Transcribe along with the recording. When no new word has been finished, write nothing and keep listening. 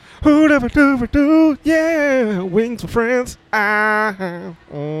Whatever do, yeah. Wings with friends.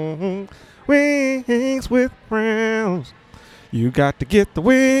 Wings with friends. You got to get the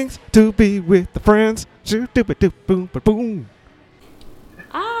wings to be with the friends. Boom, boom.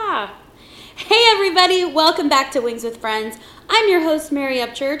 Ah. Hey everybody, welcome back to Wings with Friends. I'm your host, Mary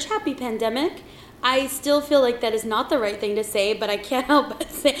Upchurch. Happy pandemic. I still feel like that is not the right thing to say, but I can't help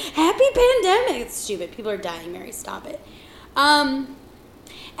but say happy pandemic. It's stupid. People are dying, Mary. Stop it.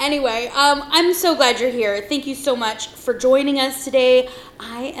 Anyway, I'm so glad you're here. Thank you so much for joining us today.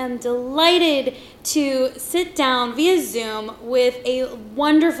 I am delighted to sit down via Zoom with a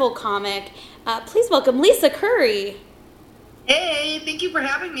wonderful comic. Please welcome Lisa Curry. Hey, thank you for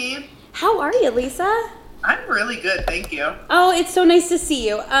having me. How are you, Lisa? I'm really good, thank you. Oh, it's so nice to see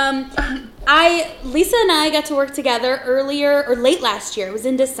you. Lisa and I got to work together late last year. It was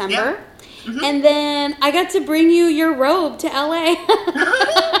in December. Yeah. Mm-hmm. And then I got to bring you your robe to LA.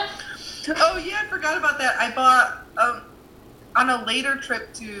 Oh, yeah, I forgot about that. I bought, on a later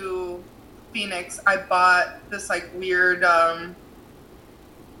trip to Phoenix, I bought this, weird,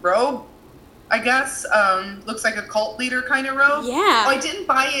 robe, I guess. Looks like a cult leader kind of robe. Yeah. Oh, I didn't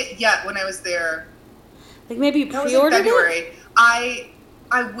buy it yet when I was there. Like maybe you That was pre-ordered in February. it? I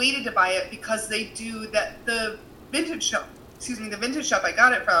waited to buy it because they do that. The vintage shop I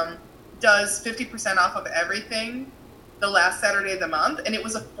got it from does 50% off of everything the last Saturday of the month, and it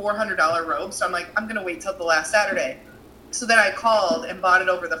was a $400 robe. So I'm like, I'm gonna wait till the last Saturday. So then I called and bought it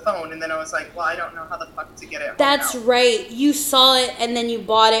over the phone, and then I was like, well, I don't know how the fuck to get it. That's right. You saw it, and then you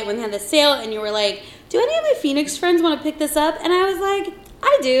bought it when they had the sale, and you were like, do any of my Phoenix friends want to pick this up? And I was like,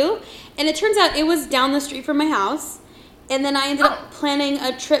 I do. And it turns out it was down the street from my house. And then I ended up planning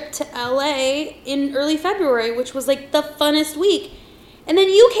a trip to LA in early February, which was like the funnest week. And then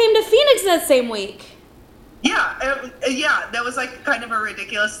you came to Phoenix that same week. Yeah, that was like kind of a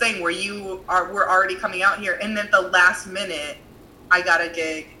ridiculous thing where were already coming out here, and then at the last minute, I got a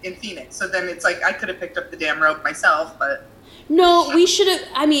gig in Phoenix. So then it's like I could have picked up the damn robe myself, but no, we should have.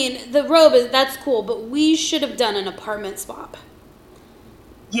 I mean, the robe that's cool, but we should have done an apartment swap.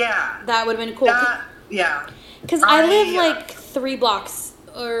 Yeah, that would have been cool. Yeah, because I live like 3 blocks,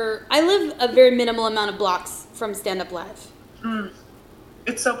 or I live a very minimal amount of blocks from Stand Up Live.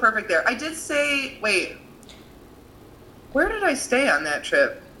 It's so perfect there. I did say, wait. Where did I stay on that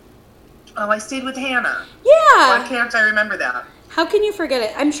trip? Oh, I stayed with Hannah. Yeah. Why can't I remember that? How can you forget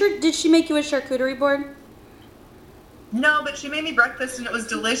it? I'm sure, did she make you a charcuterie board? No, but she made me breakfast and it was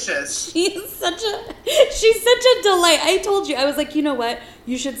delicious. She's such a delight. I told you, I was like, you know what?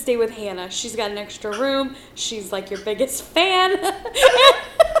 You should stay with Hannah. She's got an extra room. She's like your biggest fan.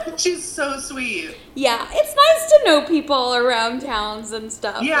 She's so sweet. Yeah, it's nice to know people around towns and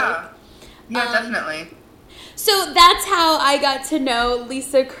stuff. Yeah. Yeah, definitely. So that's how I got to know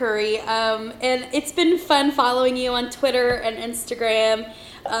Lisa Curry, and it's been fun following you on Twitter and Instagram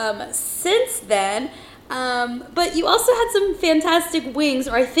since then. But you also had some fantastic wings,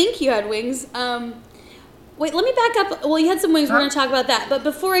 or I think you had wings. Wait, let me back up. Well, you had some wings. We're going to talk about that. But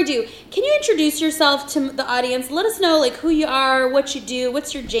before I do, can you introduce yourself to the audience? Let us know who you are, what you do,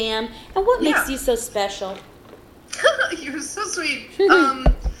 what's your jam, and what makes you so special. You're so sweet.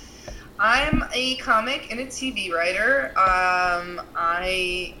 I'm a comic and a TV writer.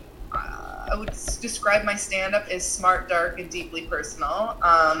 I would describe my stand-up as smart, dark, and deeply personal.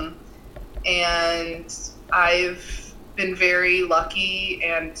 And I've been very lucky,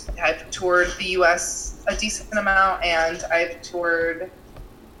 and I've toured the U.S. a decent amount, and I've toured...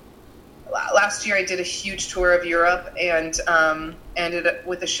 Last year I did a huge tour of Europe and ended up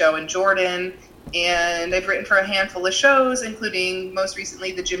with a show in Jordan. And I've written for a handful of shows, including most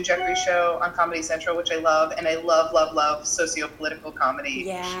recently the Jim Jeffries show on Comedy Central, which I love. And I love, love, love socio-political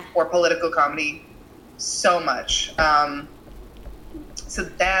comedy or political comedy so much. So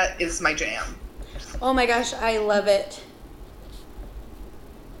that is my jam. Oh my gosh, I love it.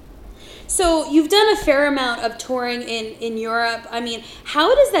 So you've done a fair amount of touring in Europe. I mean,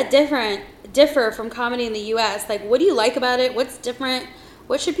 how does that differ from comedy in the U.S.? Like, what do you like about it? What's different?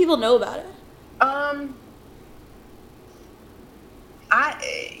 What should people know about it?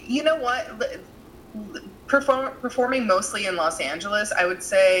 You know what? Performing mostly in Los Angeles, I would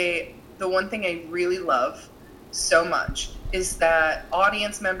say the one thing I really love so much is that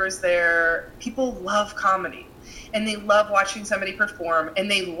audience members there, people love comedy, and they love watching somebody perform, and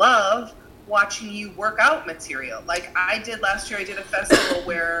they love watching you work out material. Like I did last year, I did a festival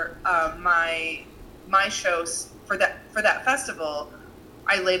where my shows for that festival,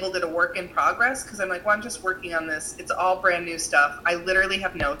 I labeled it a work in progress because I'm like, well, I'm just working on this. It's all brand new stuff. I literally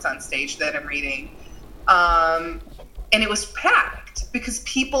have notes on stage that I'm reading. And it was packed. act because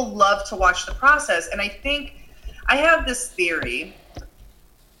people love to watch the process. And I think I have this theory.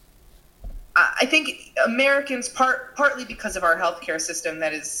 I think Americans, partly because of our healthcare system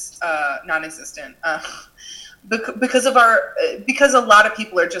that is non-existent, because a lot of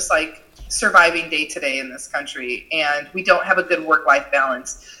people are just like surviving day to day in this country, and we don't have a good work-life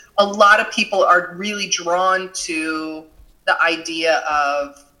balance. A lot of people are really drawn to the idea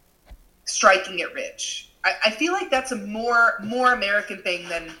of striking it rich. I feel like that's a more American thing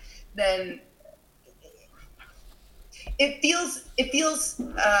than it feels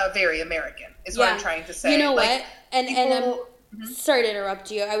very American is what I'm trying to say. You know like, what? And I'm sorry to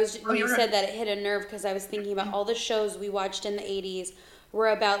interrupt you. When you said right. that, it hit a nerve because I was thinking about all the shows we watched in the 80s were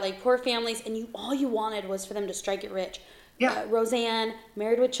about like poor families, and all you wanted was for them to strike it rich. Yeah. Roseanne,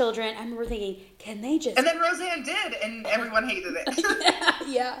 Married with Children. I remember thinking, can they just... And then Roseanne did, and everyone hated it.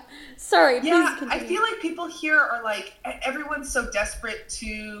 yeah. Sorry, please continue. I feel like people here are like, everyone's so desperate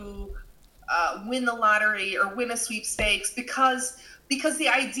to win the lottery or win a sweepstakes because the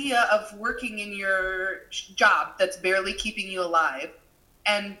idea of working in your job that's barely keeping you alive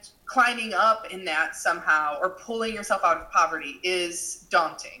and climbing up in that somehow or pulling yourself out of poverty is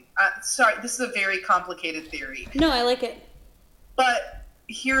daunting. Sorry, this is a very complicated theory. No, I like it. But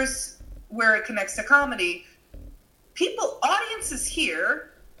here's where it connects to comedy. Audiences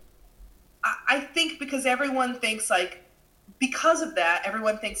here, I think because everyone thinks like, because of that,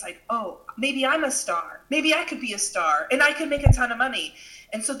 everyone thinks like, oh, maybe I'm a star. Maybe I could be a star and I could make a ton of money.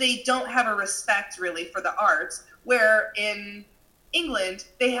 And so they don't have a respect really for the arts, where in England,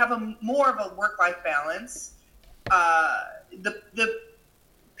 they have more of a work-life balance. The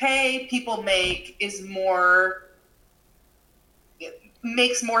pay people make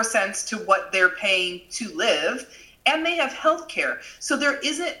makes more sense to what they're paying to live, and they have health care. So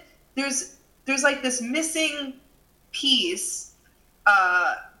there's like this missing piece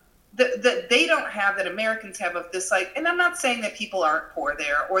that they don't have, that Americans have, of this, like, and I'm not saying that people aren't poor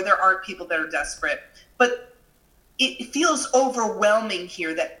there or there aren't people that are desperate, but it feels overwhelming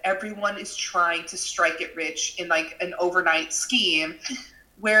here that everyone is trying to strike it rich in like an overnight scheme,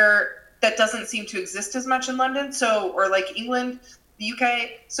 where that doesn't seem to exist as much in London. So, or like England, the UK.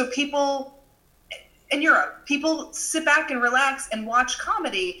 So people in Europe, people sit back and relax and watch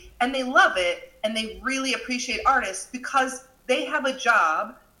comedy, and they love it, and they really appreciate artists because they have a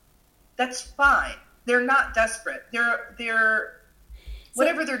job that's fine. They're not desperate. They're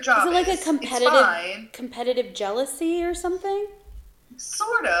whatever their job is. Is it like a competitive jealousy or something?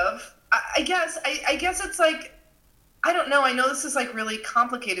 Sort of. I guess it's like, I don't know. I know this is like really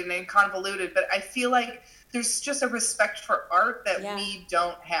complicated and convoluted, but I feel like there's just a respect for art that we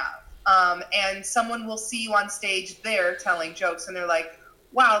don't have. And someone will see you on stage there telling jokes, and they're like,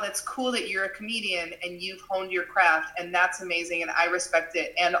 wow, that's cool that you're a comedian and you've honed your craft, and that's amazing, and I respect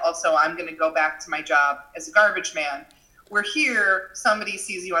it. And also, I'm going to go back to my job as a garbage man. Where here, somebody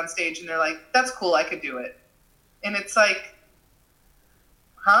sees you on stage and they're like, that's cool, I could do it. And it's like,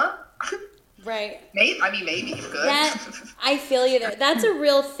 huh? Right. Maybe good. I feel you there. That's a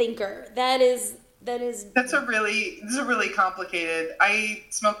real thinker. This is really complicated. I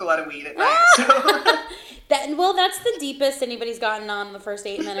smoke a lot of weed at night, so. That's the deepest anybody's gotten on the first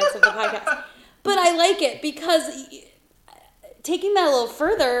 8 minutes of the podcast. But I like it because taking that a little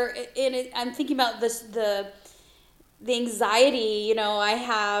further, I'm thinking about the anxiety, I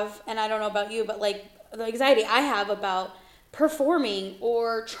have, and I don't know about you, but like the anxiety I have about performing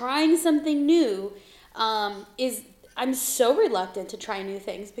or trying something new is I'm so reluctant to try new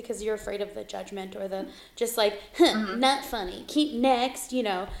things because you're afraid of the judgment or the just like, not funny. Keep next,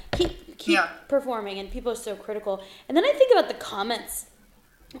 keep performing, and people are so critical. And then I think about the comments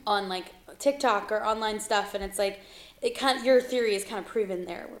on like TikTok or online stuff, and it's like your theory is kind of proven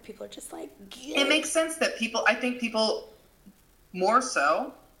there, where people are just like, it makes sense that I think people more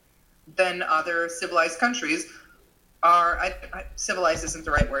so than other civilized countries civilized isn't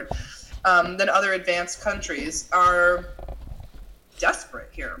the right word, than other advanced countries are desperate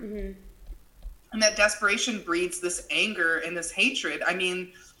here. Mm-hmm. And that desperation breeds this anger and this hatred. I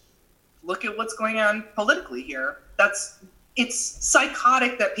mean, look at what's going on politically here. It's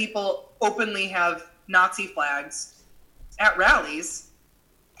psychotic that people openly have Nazi flags at rallies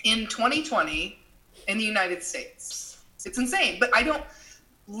in 2020 in the United States. It's insane. But I'm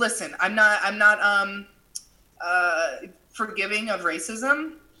not forgiving of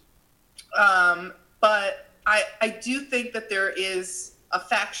racism. But I do think that there is a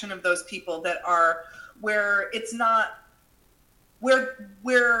faction of those people that are where it's not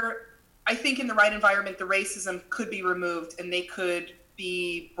where I think in the right environment, the racism could be removed and they could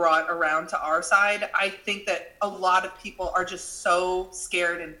be brought around to our side. I think that a lot of people are just so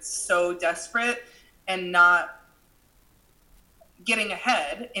scared and so desperate and not getting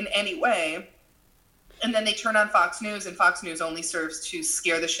ahead in any way. And then they turn on Fox News, and Fox News only serves to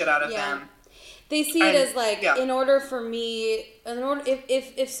scare the shit out of them. They see it as like, in order for me,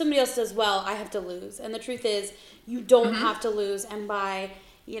 if somebody else does well, I have to lose. And the truth is, you don't have to lose. And by,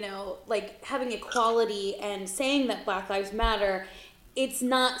 like having equality and saying that Black Lives Matter, it's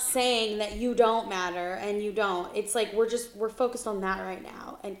not saying that you don't matter and you don't. It's like we're focused on that right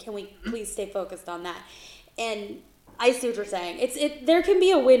now. And can we please stay focused on that? And I see what you're saying. There can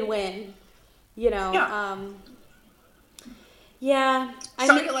be a win-win, Sorry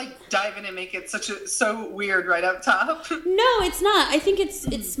to like dive in and make it so weird right up top. No, it's not. I think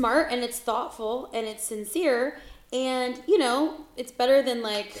it's smart and it's thoughtful and it's sincere. And, it's better than,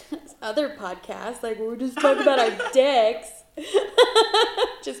 like, other podcasts. Like, we're just talking about our dicks.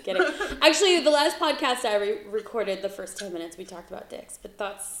 Just kidding. Actually, the last podcast I recorded, the first 10 minutes, we talked about dicks. But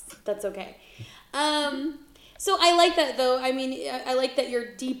that's okay. So I like that, though. I mean, I like that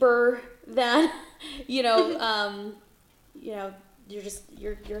you're deeper than, you're a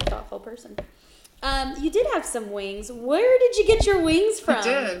thoughtful person. You did have some wings. Where did you get your wings from? I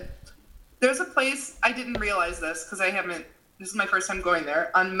did. There's a place, I didn't realize this because this is my first time going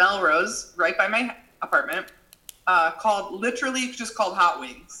there, on Melrose, right by my apartment, literally just called Hot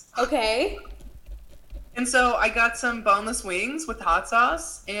Wings. Okay. And so I got some boneless wings with hot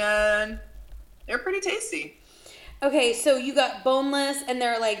sauce, and they're pretty tasty. Okay, so you got boneless, and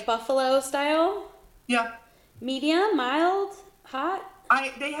they're like buffalo style? Yeah. Medium, mild, hot?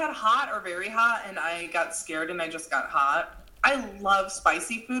 They had hot or very hot, and I got scared, and I just got hot. I love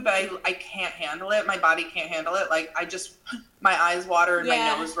spicy food, but I can't handle it. My body can't handle it. Like, my eyes water and my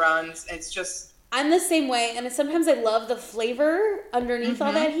nose runs. It's just... I'm the same way, and sometimes I love the flavor underneath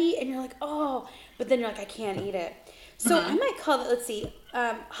all that heat, and you're like, oh, but then you're like, I can't eat it. So I might call it, let's see,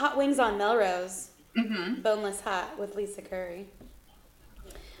 Hot Wings on Melrose, Boneless Hot with Lisa Curry.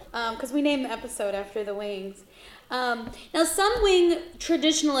 Because we named the episode after the wings. Now, some wing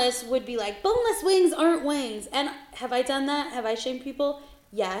traditionalists would be like, boneless wings aren't wings. And have I done that? Have I shamed people?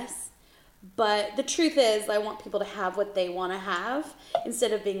 Yes. But the truth is, I want people to have what they want to have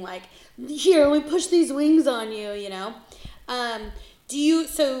instead of being like, here, let me push these wings on you,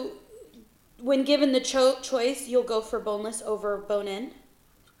 So when given the choice, you'll go for boneless over bone-in?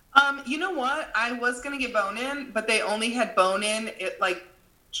 You know what? I was going to get bone-in, but they only had bone-in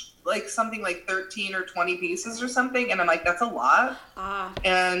like something like 13 or 20 pieces or something, and I'm like, that's a lot.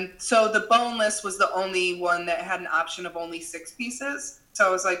 And so the boneless was the only one that had an option of only 6 pieces. So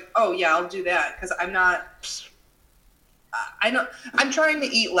I was like, oh yeah, I'll do that, because I'm trying to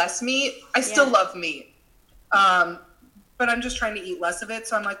eat less meat. I still love meat, but I'm just trying to eat less of it.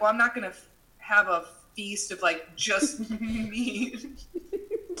 So I'm like, well, I'm not gonna have a feast of like just meat.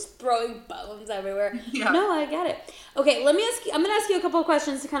 Just throwing bones everywhere. Yeah. No, I get it. Okay, I'm going to ask you a couple of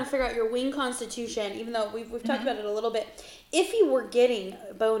questions to kind of figure out your wing constitution, even though we've talked about it a little bit. If you were getting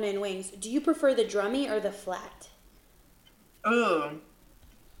bone-in wings, do you prefer the drummy or the flat? Ooh.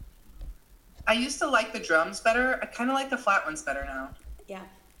 I used to like the drums better. I kind of like the flat ones better now. Yeah,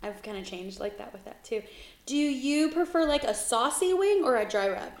 I've kind of changed like that with that too. Do you prefer like a saucy wing or a dry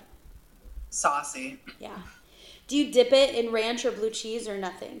rub? Saucy. Yeah. Do you dip it in ranch or blue cheese or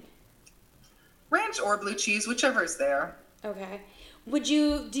nothing? Ranch or blue cheese, whichever is there. Okay. Do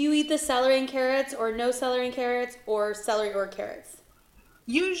you eat the celery and carrots or no celery and carrots or celery or carrots?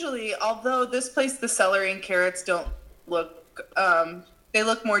 Usually, although this place, the celery and carrots don't look, they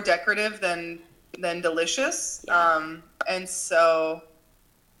look more decorative than delicious. Yeah. And so,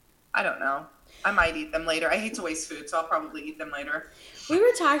 I don't know. I might eat them later. I hate to waste food, so I'll probably eat them later. We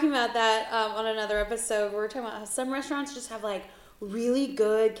were talking about that on another episode. We were talking about how some restaurants just have like really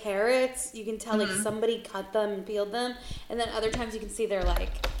good carrots. You can tell like somebody cut them and peeled them, and then other times you can see they're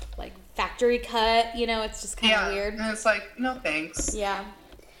like factory cut. It's just kind of weird. And it's like, no thanks. Yeah.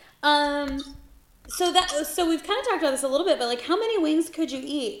 So we've kind of talked about this a little bit, but like, how many wings could you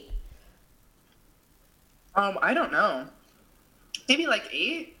eat? I don't know. Maybe like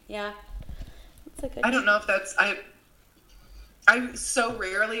 8. Yeah. It's like I don't know if that's I so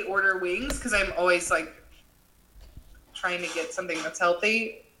rarely order wings because I'm always like trying to get something that's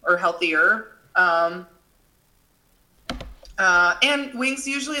healthy or healthier. And wings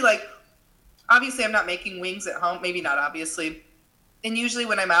usually, like, obviously I'm not making wings at home. Maybe not obviously. And usually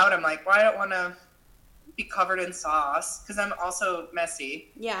when I'm out, I'm like, well, I don't want to be covered in sauce because I'm also messy.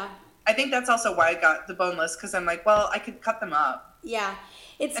 Yeah. I think that's also why I got the boneless, because I'm like, well, I could cut them up. Yeah.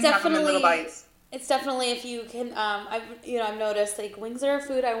 It's and definitely have them in little bites. It's definitely, if you can, I've noticed, like, wings are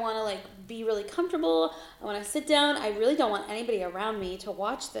food. I want to, like, be really comfortable. I want to sit down. I really don't want anybody around me to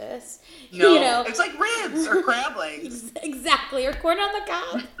watch this. No, You know? it's like ribs or crab legs. Exactly, or corn on the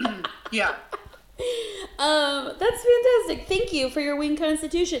cob. Yeah. That's fantastic. Thank you for your wing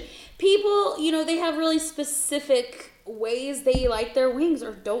constitution. People, they have really specific ways they like their wings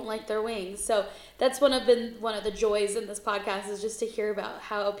or don't like their wings. So that's one of the joys in this podcast, is just to hear about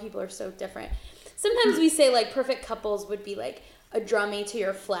how people are so different. Sometimes we say, like, perfect couples would be like a drummy to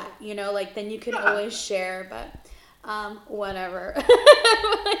your flat, like, then you can always share, but whatever.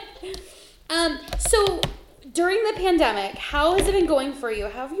 So during the pandemic, how has it been going for you?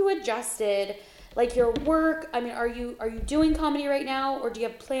 How have you adjusted, like, your work? I mean, are you doing comedy right now, or do you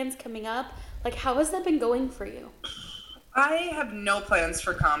have plans coming up? Like, how has that been going for you? I have no plans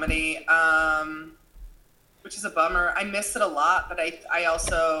for comedy, which is a bummer. I miss it a lot, but I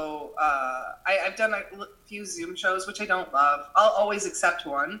also, I've done a few Zoom shows, which I don't love. I'll always accept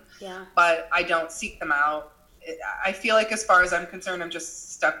one, but I don't seek them out. I feel like, as far as I'm concerned, I'm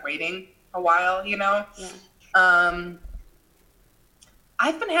just stuck waiting a while, Yeah.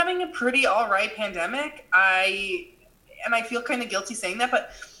 I've been having a pretty all right pandemic. I feel kind of guilty saying that,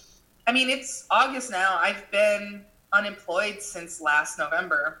 but I mean, it's August now. I've been unemployed since last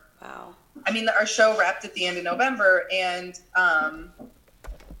November. Wow. I mean, our show wrapped at the end of November, and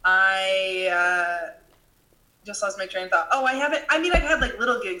I just lost my train of thought. Oh, I've had like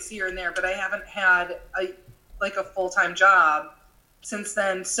little gigs here and there, but I haven't had a full-time job since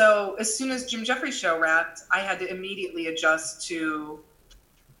then. So as soon as Jim Jeffries' show wrapped, I had to immediately adjust to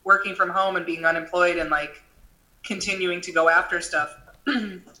working from home and being unemployed and, like, continuing to go after stuff.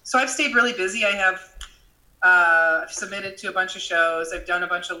 So I've stayed really busy. I've submitted to a bunch of shows. I've done a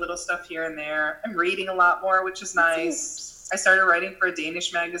bunch of little stuff here and there. I'm reading a lot more, which is nice. I started writing for a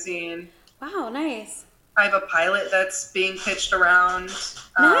Danish magazine. Wow, nice. I have a pilot that's being pitched around.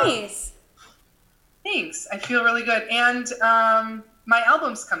 Nice. Thanks. I feel really good. And my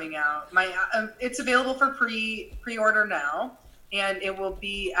album's coming out. It's available for pre-order now, and it will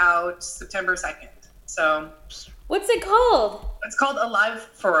be out September 2nd. So, what's it called? It's called Alive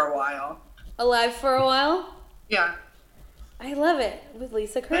for a While. Alive for a While? Yeah. I love it, with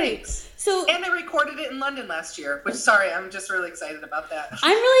Lisa Curry. Thanks. So, and I recorded it in London last year, which, sorry, I'm just really excited about that.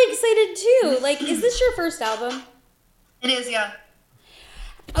 I'm really excited too. Like, is this your first album? It is, yeah.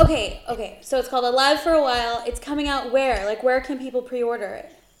 Okay. So it's called Alive for a While. It's coming out where? Like, where can people pre-order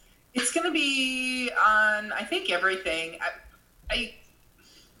it? It's going to be on, I think, everything.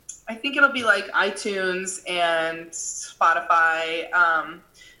 I think it'll be like iTunes and Spotify.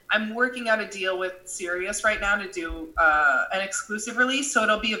 I'm working out a deal with Sirius right now to do an exclusive release, so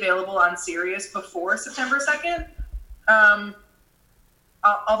it'll be available on Sirius before September 2nd.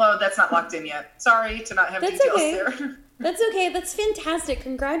 Although that's not locked in yet. Sorry to not have details there. That's okay. That's fantastic.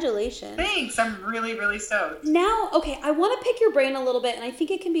 Congratulations. Thanks. I'm really, really stoked. Now, okay, I want to pick your brain a little bit, and I think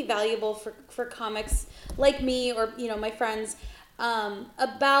it can be valuable for comics like me or, my friends,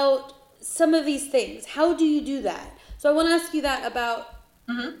 about some of these things. How do you do that? So I want to ask you that about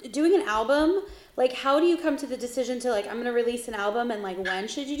doing an album. Like, how do you come to the decision to, like, I'm going to release an album, and, like, when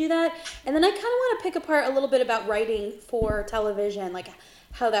should you do that? And then I kind of want to pick apart a little bit about writing for television, like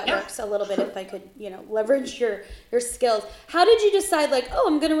how that works a little bit, if I could, leverage your skills. How did you decide, like, oh,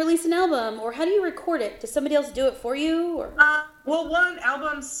 I'm going to release an album? Or how do you record it? Does somebody else do it for you? Or? Well, one,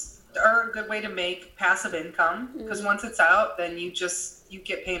 albums are a good way to make passive income, because once it's out, then you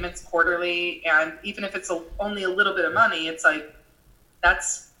get payments quarterly, and even if it's only a little bit of money, it's like,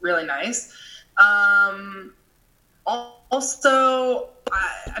 that's really nice. Also,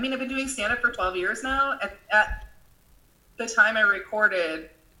 I've been doing stand-up for 12 years now. At the time I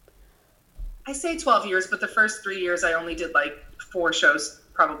recorded, I say 12 years, but the first 3 years I only did like 4 shows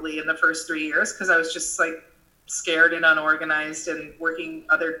probably in the first 3 years, because I was just like scared and unorganized and working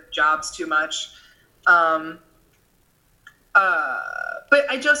other jobs too much. But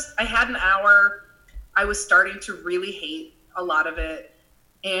I had an hour. I was starting to really hate a lot of it.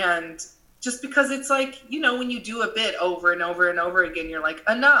 And just because it's like, when you do a bit over and over and over again, you're like,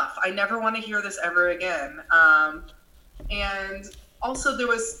 enough. I never want to hear this ever again. And also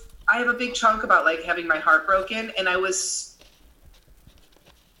I have a big chunk about, like, having my heart broken. And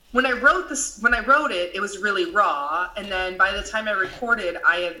when I wrote it, it was really raw. And then by the time I recorded,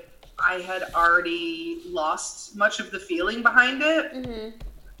 I had already lost much of the feeling behind it. Mm-hmm.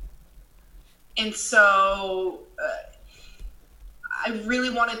 And so I really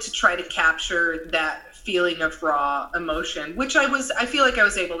wanted to try to capture that feeling of raw emotion, which I feel like I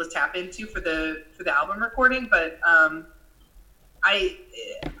was able to tap into for the album recording. But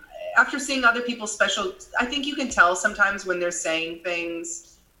after seeing other people's special, I think you can tell sometimes when they're saying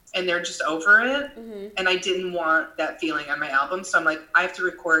things and they're just over it. Mm-hmm. And I didn't want that feeling on my album. So I'm like, I have to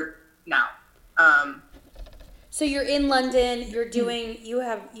record now. So you're in London, you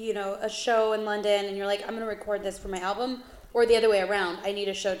have, a show in London, and you're like, I'm going to record this for my album, or the other way around, I need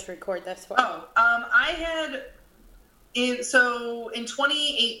a show to record this for. I had, in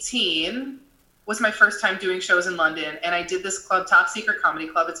 2018 was my first time doing shows in London, and I did this club, Top Secret Comedy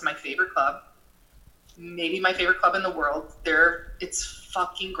Club. It's my favorite club. Maybe my favorite club in the world. It's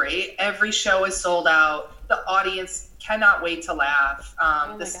fucking great. Every show is sold out. The audience cannot wait to laugh.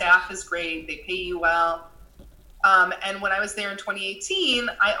 The staff is great. They pay you well. And when I was there in 2018,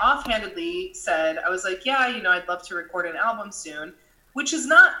 I offhandedly said, I was like, yeah, I'd love to record an album soon, which is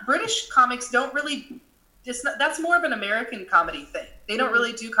not, British comics don't really, that's more of an American comedy thing. They don't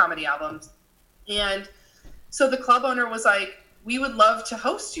really do comedy albums. And so the club owner was like, we would love to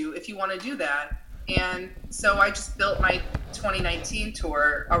host you if you want to do that. And so I just built my 2019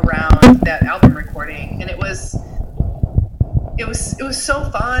 tour around that album recording, and it was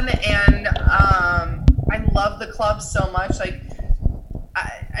so fun, and I love the club so much. Like,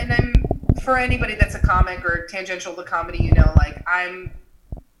 I'm for anybody that's a comic or tangential to comedy, like, I'm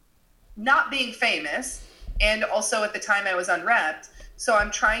not being famous, and also at the time I was unrepped, so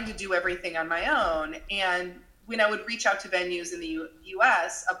I'm trying to do everything on my own. And when I would reach out to venues in the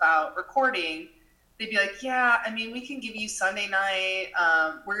U.S. about recording, they'd be like, yeah, we can give you Sunday night.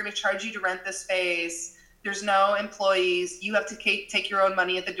 We're going to charge you to rent the space. There's no employees. You have to take your own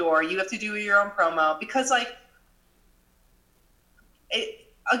money at the door. You have to do your own promo. Because,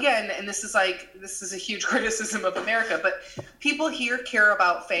 again, and this is a huge criticism of America, but people here care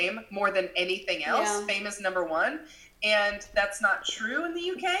about fame more than anything else. Yeah. Fame is number one. And that's not true in the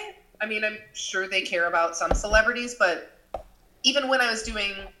UK. I'm sure they care about some celebrities, but even when I was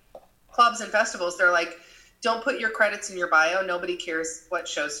doing clubs and festivals, they're like, don't put your credits in your bio. Nobody cares what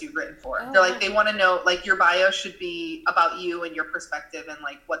shows you've written for. They're like, they want to know, your bio should be about you and your perspective and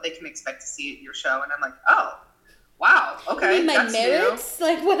what they can expect to see at your show. And I'm like, oh, wow, okay. You mean my merits,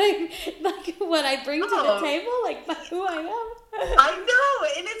 new. What I bring to the table, who I am. I know,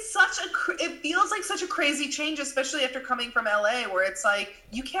 and it's it feels like such a crazy change, especially after coming from LA, where it's like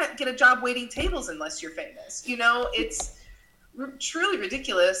you can't get a job waiting tables unless you're famous. It's truly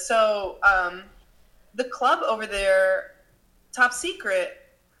ridiculous. So the club over there, Top Secret,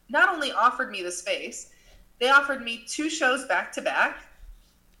 not only offered me the space, they offered me 2 shows back to back.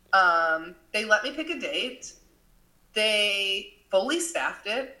 They let me pick a date. They fully staffed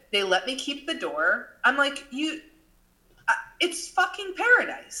it. They let me keep the door. I'm like, it's fucking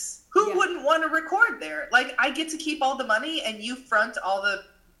paradise. Who wouldn't want to record there? I get to keep all the money and you front all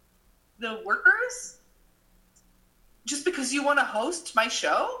the workers just because you want to host my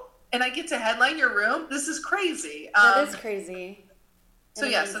show and I get to headline your room. This is crazy. That is crazy. So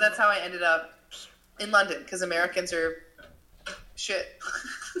so that's how I ended up in London, because Americans are shit.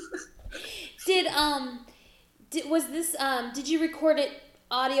 Did you record it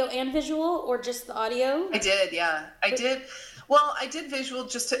audio and visual, or just the audio? I did, yeah. I did. Well, I did visual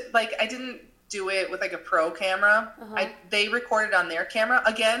just to, I didn't do it with a pro camera. Uh-huh. They recorded on their camera.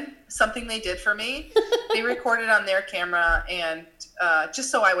 Again, something they did for me. They recorded on their camera, and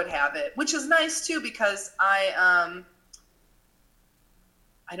just so I would have it, which is nice too, because I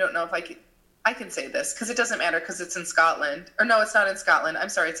don't know if I can say this because it doesn't matter, because it's in Scotland. Or no, it's not in Scotland. I'm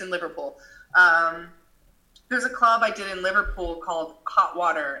sorry, it's in Liverpool. There's a club I did in Liverpool called Hot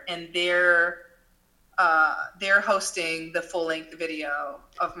Water, and they're hosting the full-length video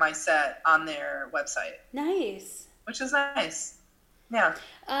of my set on their website. Nice. Which is nice. Yeah.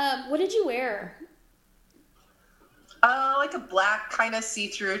 What did you wear? A black kind of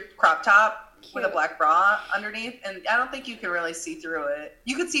see-through crop top. Cute. With a black bra underneath, and I don't think you can really see through it.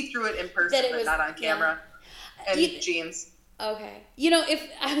 You could see through it in person, but not on camera. Yeah. And jeans. Okay.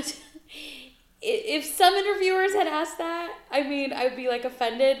 If some interviewers had asked that, I would be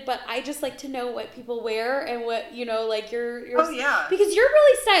offended, but I just like to know what people wear and what, your oh yeah, because you're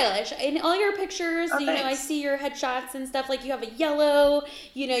really stylish in all your pictures. Oh, I see your headshots and stuff, you have a yellow,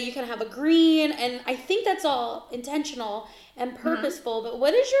 you kind of have a green, and I think that's all intentional and purposeful. Mm-hmm. But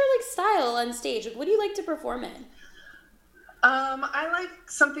what is your style on stage? What do you like to perform in? I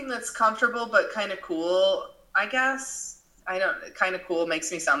like something that's comfortable but kind of cool, I guess. Kind of cool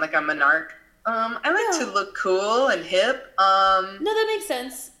makes me sound like I'm a narc. I like to look cool and hip. No, that makes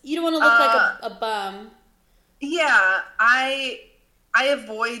sense. You don't want to look like a bum. Yeah, I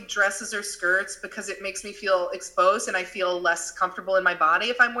avoid dresses or skirts because it makes me feel exposed and I feel less comfortable in my body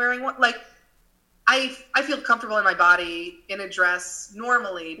if I'm wearing one. I feel comfortable in my body in a dress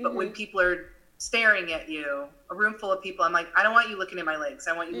normally, but when people are staring at you, a room full of people, I'm like, I don't want you looking at my legs.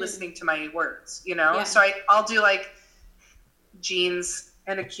 I want you listening to my words, you know? Yeah. So I'll do like jeans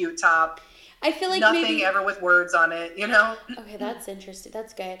and a cute top. I feel like nothing maybe ever with words on it, you know? Okay, that's interesting.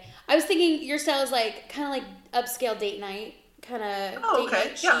 That's good. I was thinking your style is like kind of like upscale date night, kind of date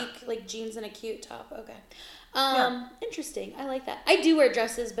night chic, like jeans and a cute top. Okay. Interesting. I like that. I do wear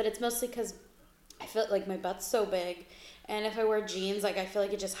dresses, but it's mostly because I feel like my butt's so big, and if I wear jeans, like I feel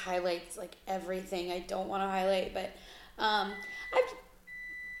like it just highlights like everything I don't want to highlight. But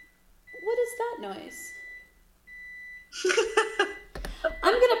what is that noise?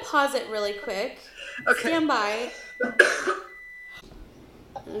 I'm gonna pause it really quick. Okay. Stand by.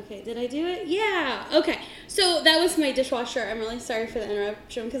 Okay, did I do it? Yeah. Okay. So that was my dishwasher. I'm really sorry for the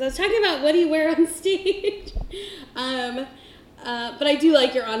interruption because I was talking about what do you wear on stage. But I do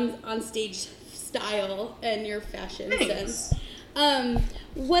like your on stage style and your fashion sense.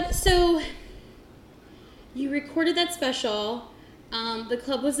 So you recorded that special. The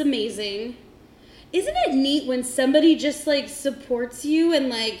club was amazing. Isn't it neat when somebody just like supports you and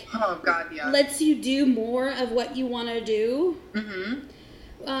like lets you do more of what you want to do? Mm-hmm.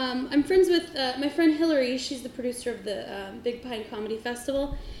 I'm friends with my friend Hillary. She's the producer of the Big Pine Comedy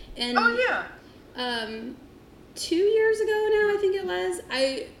Festival. And 2 years ago now, I think it was,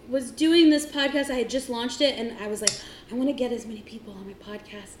 I was doing this podcast. I had just launched it, and I was like, I want to get as many people on my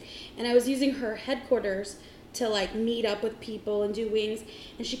podcast. And I was using her headquarters to like meet up with people and do wings.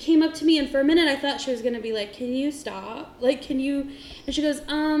 And she came up to me, and for a minute I thought she was going to be like, can you stop? Like, can you? And she goes,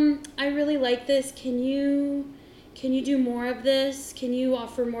 I really like this. Can you do more of this? Can you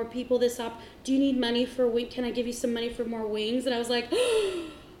offer more people this up? Do you need money for can I give you some money for more wings? And I was like,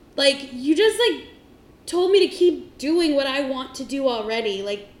 like, you just like told me to keep doing what I want to do already.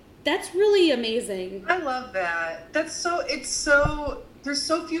 Like, that's really amazing. I love that. There's so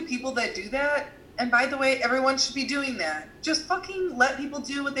few people that do that. And by the way, everyone should be doing that. Just fucking let people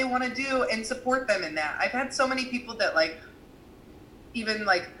do what they want to do and support them in that. I've had so many people that like, even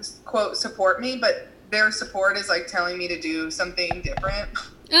like, quote, support me, but their support is like telling me to do something different.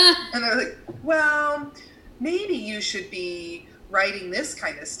 And they're like, well, maybe you should be writing this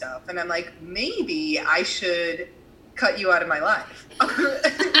kind of stuff. And I'm like, maybe I should cut you out of my life.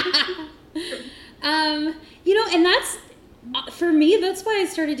 And that's, for me, that's why I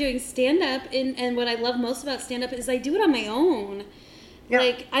started doing stand-up. And what I love most about stand-up is I do it on my own. Yeah.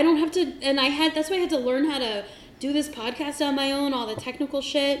 Like, I don't have to, and that's why I had to learn how to do this podcast on my own, all the technical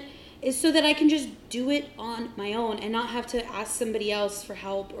shit, is so that I can just do it on my own and not have to ask somebody else for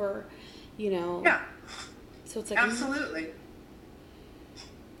help or, Yeah. So it's like... Absolutely.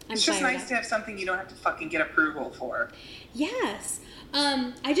 It's just nice to have something you don't have to fucking get approval for. Yes.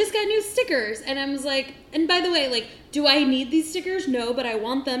 I just got new stickers, and I was like, and by the way, like, do I need these stickers? No, but I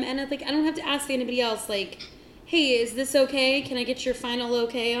want them, and I don't have to ask anybody else, like, hey, is this okay? Can I get your final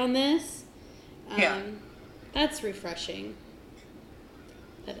okay on this? That's refreshing.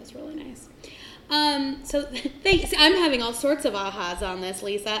 That is really nice. So thanks. I'm having all sorts of ahas on this,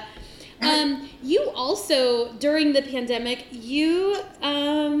 Lisa. You also, during the pandemic, you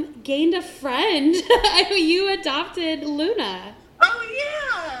gained a friend. You adopted Luna. Oh,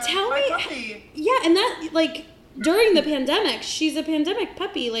 yeah. Tell my me. Puppy. Yeah, and that, like, during the pandemic, she's a pandemic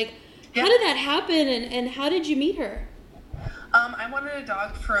puppy. Like, how did that happen, and how did you meet her? I wanted a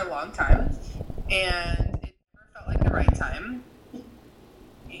dog for a long time, and it never felt like the right time.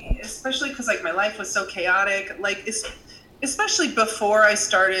 Especially because, like, my life was so chaotic. Like, especially before I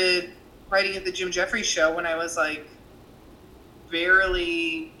started writing at the Jim Jeffries Show, when I was, like,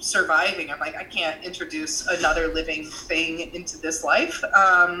 barely surviving. I'm like, I can't introduce another living thing into this life.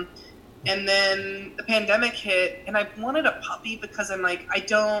 And then the pandemic hit, and I wanted a puppy because I'm like, I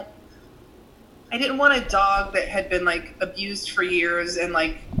didn't want a dog that had been, like, abused for years and,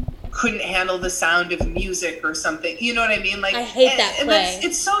 like, couldn't handle the sound of music or something. You know what I mean? Like, I hate that play.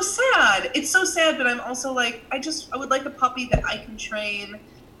 It's so sad. It's so sad, but I'm also like, I would like a puppy that I can train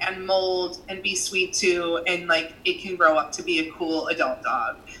and mold and be sweet to, and like it can grow up to be a cool adult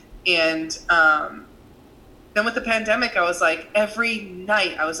dog. And then with the pandemic, I was like, every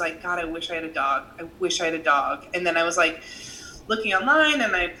night I was like, God, I wish I had a dog. I wish I had a dog. And then I was like looking online,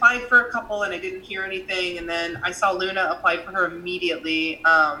 and I applied for a couple, and I didn't hear anything. And then I saw Luna, applied for her immediately.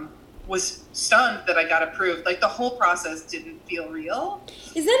 Was stunned that I got approved. Like, the whole process didn't feel real.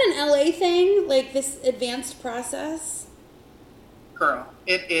 Is that an LA thing? Like, this advanced process? Girl,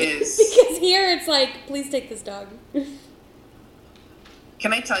 it is. Because here it's like, please take this dog.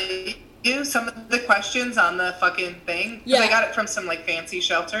 Can I tell you You some of the questions on the fucking thing? 'Cause Yeah. I got it from some like fancy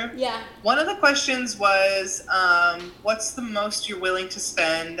shelter. Yeah. One of the questions was, what's the most you're willing to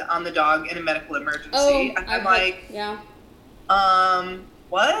spend on the dog in a medical emergency? Oh, And I'm like, yeah.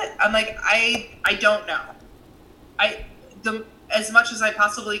 what? I'm like, I don't know. As much as I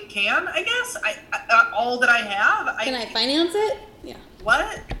possibly can, I guess. All that I have. Can I finance it? Yeah.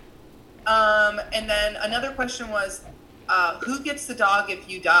 What? And then another question was, who gets the dog if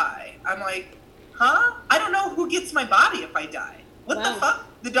you die? I'm like, huh? I don't know who gets my body if I die. What Wow. the fuck?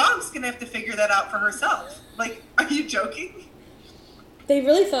 The dog's gonna have to figure that out for herself. Like, are you joking? They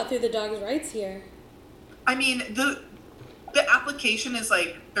really thought through the dog's rights here. I mean, the application is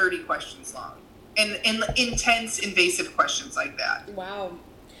like 30 questions long. And intense, invasive questions like that. Wow.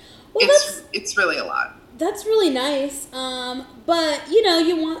 Well, It's really a lot. that's really nice. But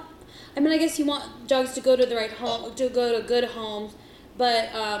I guess you want dogs to go to the right home, to go to good homes, but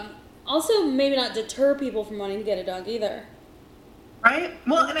also maybe not deter people from wanting to get a dog either. Right?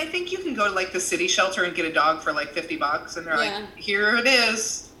 Well, and I think you can go to like the city shelter and get a dog for like $50 and they're Yeah. like, here it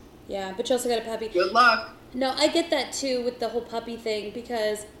is. Yeah, but you also got a puppy. Good luck. No, I get that too with the whole puppy thing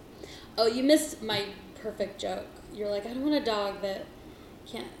because, you missed my perfect joke. You're like, I don't want a dog that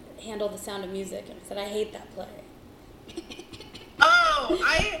can't handle the sound of music. And I said, I hate that play. Oh,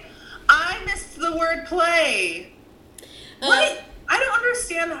 I missed the word play. What? I don't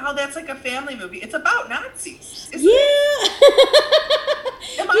understand how that's like a family movie. It's about Nazis. Isn't it?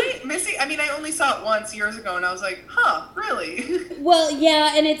 Yeah. Am I missing? I mean, I only saw it once years ago, and I was like, huh, really? Well,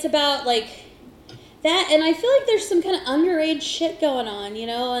 yeah, and it's about like that, and I feel like there's some kind of underage shit going on,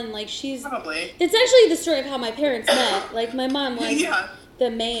 and like she's. Probably. It's actually the story of how my parents met. Like my mom was Yeah. the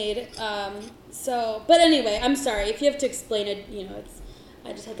maid. But anyway, I'm sorry if you have to explain it.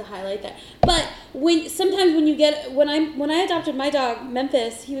 I just had to highlight that. But when I adopted my dog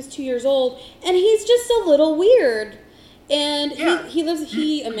Memphis, he was 2 years old, and he's just a little weird. And Yeah.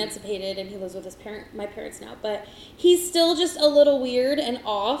 he emancipated and he lives with my parents now, but he's still just a little weird and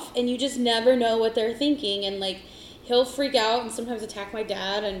off, and you just never know what they're thinking, and like he'll freak out and sometimes attack my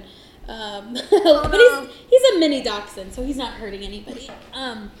dad, and but he's a mini dachshund, so he's not hurting anybody.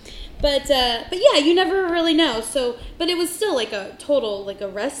 But yeah, you never really know. So, but it was still like a total like a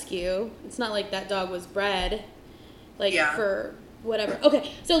rescue. It's not like that dog was bred for whatever.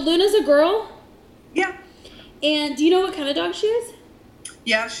 Okay, so Luna's a girl. Yeah. And do you know what kind of dog she is?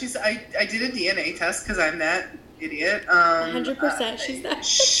 Yeah, I did a DNA test because I'm that idiot. 100% she's that.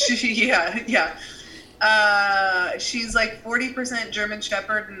 Yeah. She's like 40% German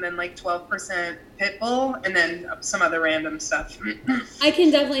Shepherd and then like 12% Pit Bull and then some other random stuff. I can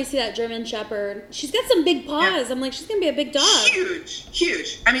definitely see that German Shepherd. She's got some big paws. Yeah. I'm like, she's going to be a big dog.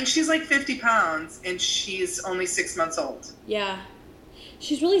 Huge. I mean, she's like 50 pounds and she's only 6 months old. Yeah.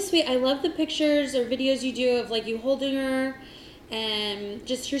 She's really sweet. I love the pictures or videos you do of like you holding her, and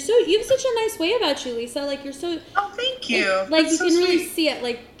just you have such a nice way about you, Lisa. Like you're so. Oh, thank you. Like That's you so can really sweet. see it,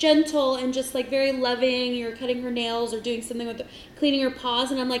 like gentle and just like very loving. You're cutting her nails or doing something with her, cleaning her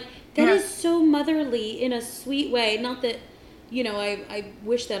paws, and I'm like, that is so motherly in a sweet way. Not that, I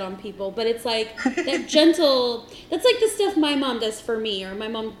wish that on people, but it's like that gentle. That's like the stuff my mom does for me, or my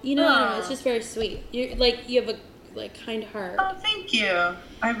mom. I don't know. It's just very sweet. You have a kind heart. Oh, thank you.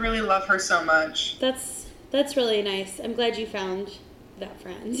 I really love her so much. That's really nice. I'm glad you found that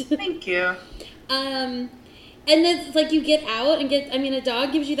friend. Thank you. And then like you get out and a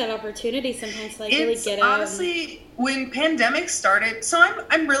dog gives you that opportunity sometimes to like really get out. Honestly, when pandemic started, so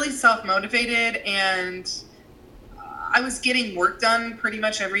I'm really self-motivated, and I was getting work done pretty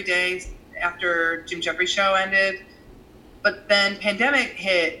much every day after Jim Jeffries show ended. But then pandemic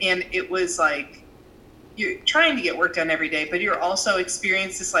hit, and it was like you're trying to get work done every day, but you're also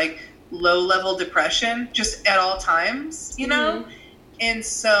experiencing this like low-level depression just at all times, Mm-hmm. And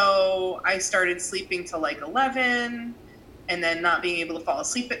so I started sleeping till like 11 and then not being able to fall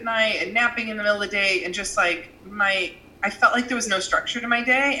asleep at night and napping in the middle of the day, and just like I felt like there was no structure to my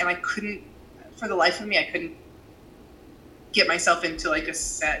day, and I couldn't, for the life of me, I couldn't get myself into like a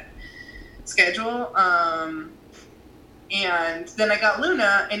set schedule. And then I got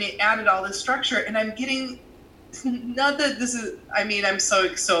Luna, and it added all this structure, and I'm getting, not that this is, I mean, I'm so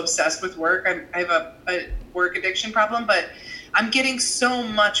obsessed with work. I have a work addiction problem, but I'm getting so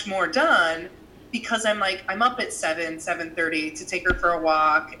much more done because I'm up at 7:30 to take her for a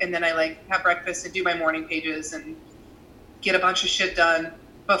walk, and then I like have breakfast and do my morning pages and get a bunch of shit done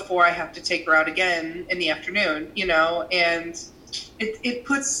before I have to take her out again in the afternoon, and it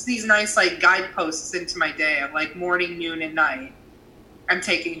puts these nice like guideposts into my day of like morning, noon, and night. I'm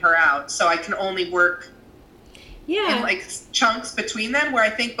taking her out, so I can only work Yeah. in like chunks between them, where I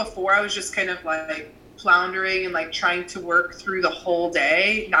think before I was just kind of like floundering and like trying to work through the whole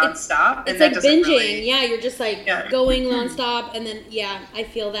day nonstop. It's and like that doesn't binging. really... Yeah, you're just like Yeah. going nonstop, and then I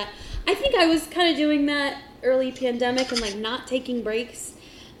feel that. I think I was kind of doing that early pandemic and like not taking breaks.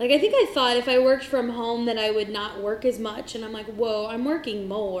 Like I think I thought if I worked from home that I would not work as much, and I'm like, whoa, I'm working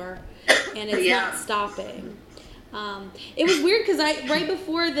more, and it's not stopping. It was weird because right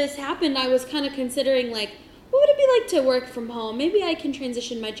before this happened, I was kind of considering like, what would it be like to work from home? Maybe I can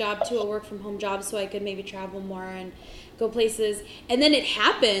transition my job to a work from home job so I could maybe travel more and go places. And then it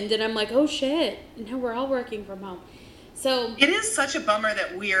happened, and I'm like, oh shit, now we're all working from home. So it is such a bummer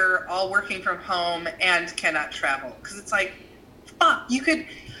that we're all working from home and cannot travel, because it's like, fuck, you could...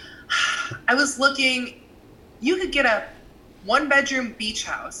 I was looking, you could get a 1-bedroom beach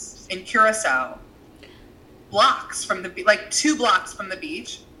house in Curacao, blocks from the like 2 blocks from the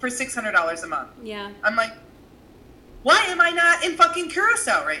beach, for $600 a month. Yeah. I'm like, why am I not in fucking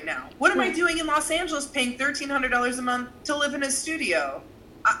Curacao right now? What am I doing in Los Angeles paying $1,300 a month to live in a studio?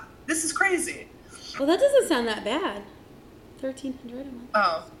 This is crazy. Well, that doesn't sound that bad. $1,300 a month.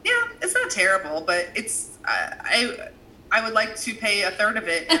 Oh, yeah, it's not terrible, but it's I would like to pay a third of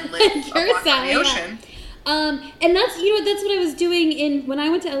it and live a block from the ocean. And that's that's what I was doing when I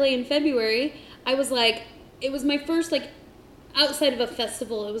went to LA in February. I was like, it was my first like outside of a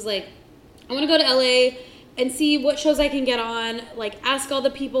festival. It was like, I want to go to LA and see what shows I can get on, like ask all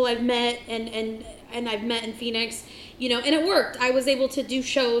the people I've met and I've met in Phoenix, and it worked. I was able to do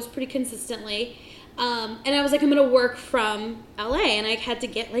shows pretty consistently. And I was like, I'm going to work from LA, and I had to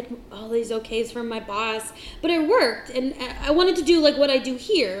get like all these okays from my boss, but it worked. And I wanted to do like what I do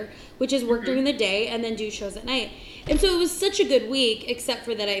here, which is work during the day and then do shows at night. And so it was such a good week, except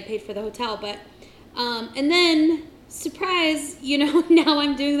for that I paid for the hotel. But, and then surprise, now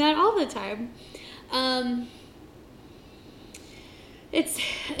I'm doing that all the time.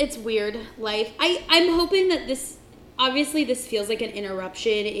 It's weird life. I'm hoping that obviously this feels like an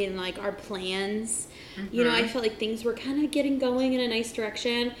interruption in like our plans. I felt like things were kind of getting going in a nice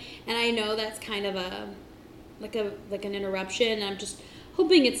direction, and I know that's kind of an interruption. I'm just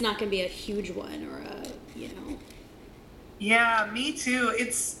hoping it's not going to be a huge one or Yeah, me too.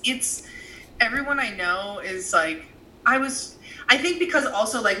 It's everyone I know is like, I think because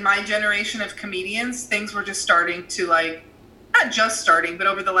also like my generation of comedians, things were just starting to like, not just starting, but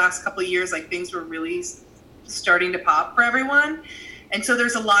over the last couple of years, like things were really starting to pop for everyone. And so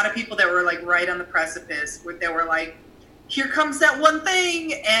there's a lot of people that were like right on the precipice where they were like, here comes that one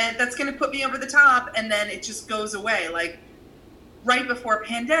thing and that's going to put me over the top. And then it just goes away. Like right before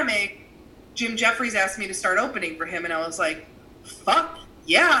pandemic, Jim Jeffries asked me to start opening for him. And I was like, fuck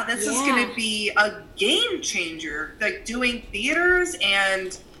yeah, this is going to be a game changer. Like doing theaters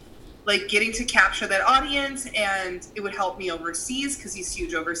and like getting to capture that audience, and it would help me overseas because he's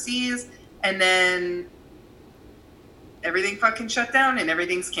huge overseas. And then everything fucking shut down and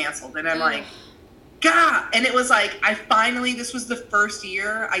everything's canceled. And I'm like, God. And it was like, this was the first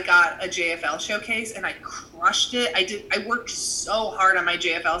year I got a JFL showcase and I crushed it. I worked so hard on my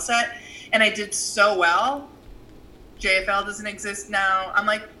JFL set and I did so well. JFL doesn't exist now. I'm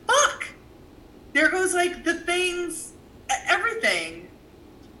like, fuck. There goes like the things, everything.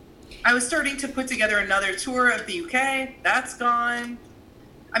 I was starting to put together another tour of the UK. That's gone.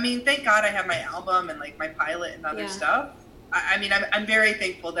 I mean, thank God I have my album and like my pilot and other stuff. I mean, I'm very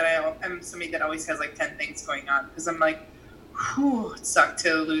thankful that I'm somebody that always has like 10 things going on, because I'm like, whew, it sucked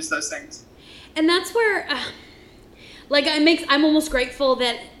to lose those things. And that's where, I'm almost grateful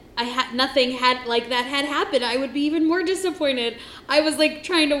that nothing had like that had happened. I would be even more disappointed. I was like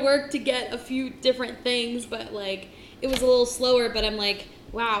trying to work to get a few different things, but like it was a little slower. But I'm like,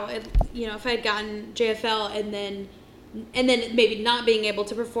 wow, if I had gotten JFL and then maybe not being able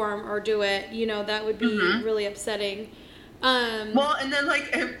to perform or do it, that would be really upsetting. Well, and then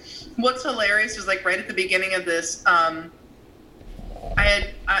like, what's hilarious is like right at the beginning of this, I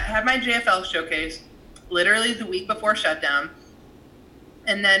had my JFL showcase literally the week before shutdown,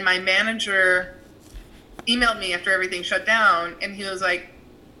 and then my manager emailed me after everything shut down, and he was like,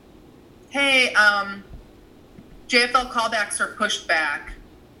 "Hey, JFL callbacks are pushed back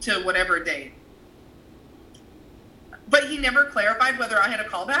to whatever date," but he never clarified whether I had a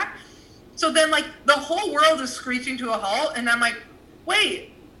callback. So then, like, the whole world is screeching to a halt, and I'm like,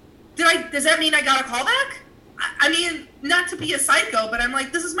 wait, does that mean I got a callback? I mean, not to be a psycho, but I'm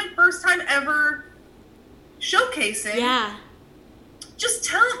like, this is my first time ever showcasing. Yeah.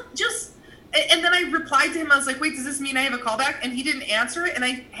 And then I replied to him, I was like, wait, does this mean I have a callback? And he didn't answer it, and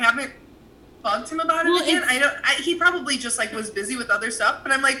I haven't bugged him about it again. He probably just, like, was busy with other stuff,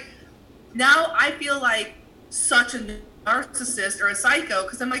 but I'm like, now I feel like such a narcissist or a psycho,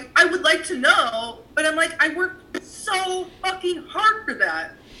 because I'm like, I would like to know, but I'm like, I worked so fucking hard for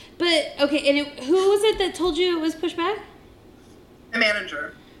that. But, okay, and who was it that told you it was pushed back? A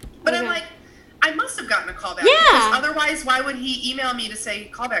manager. But Okay. I'm like, I must have gotten a callback. Yeah. Because otherwise, why would he email me to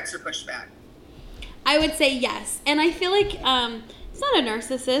say callbacks are pushed back? I would say yes. And I feel like it's not a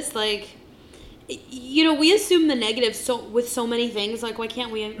narcissist. Like, you know, we assume the negative with so many things. Like, why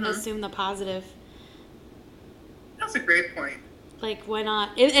can't we assume the positive? That's a great point. Like, why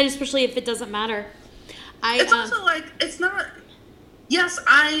not? And especially if it doesn't matter. It's also like, it's not... Yes,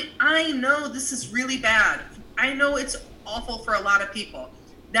 I know this is really bad. I know it's awful for a lot of people.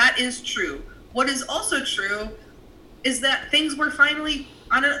 That is true. What is also true is that things were finally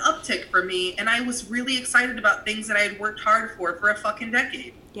on an uptick for me, and I was really excited about things that I had worked hard for a fucking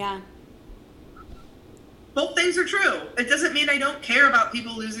decade. Yeah. Both things are true. It doesn't mean I don't care about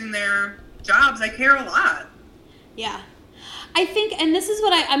people losing their jobs. I care a lot. Yeah. I think, and this is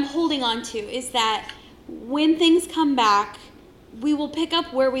what I'm holding on to, is that when things come back, we will pick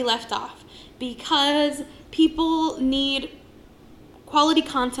up where we left off, because people need quality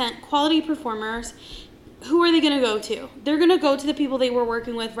content, quality performers. Who are they going to go to? They're going to go to the people they were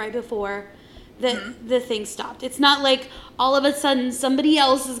working with right before the thing stopped. It's not like all of a sudden somebody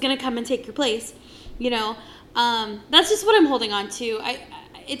else is going to come and take your place. You know, that's just what I'm holding on to.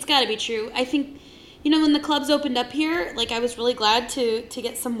 It's got to be true. I think, you know, when the clubs opened up here, like, I was really glad to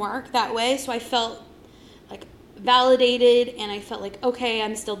get some work that way. So I felt like validated, and I felt like, okay,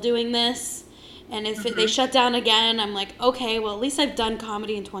 I'm still doing this. And if they shut down again, I'm like, okay, well, at least I've done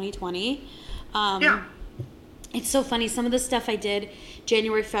comedy in 2020. Yeah. It's so funny. Some of the stuff I did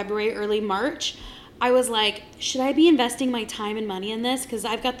January, February, early March, I was like, should I be investing my time and money in this? Because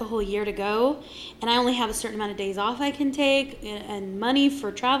I've got the whole year to go, and I only have a certain amount of days off I can take, and money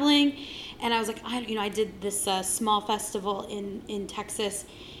for traveling. And I was like, I did this small festival in Texas,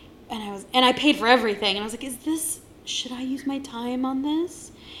 and I paid for everything. And I was like, should I use my time on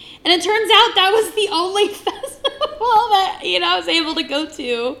this? And it turns out that was the only festival that, you know, I was able to go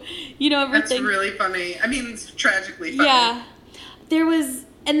to. You know, everything. That's really funny. I mean, it's tragically funny. Yeah. There was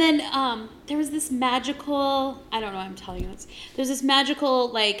this magical, I don't know why I'm telling you this. There's this magical,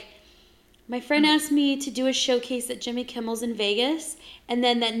 like, my friend asked me to do a showcase at Jimmy Kimmel's in Vegas. And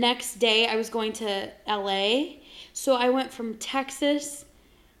then that next day I was going to LA. So I went from Texas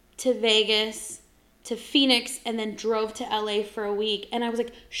to Vegas to Phoenix, and then drove to LA for a week. And I was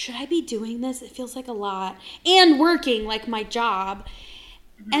like, should I be doing this? It feels like a lot. And working, like, my job.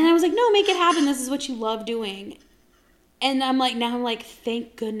 And I was like, no, make it happen. This is what you love doing. And I'm like,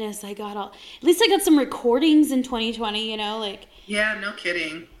 thank goodness I got at least I got some recordings in 2020, you know, like. Yeah, no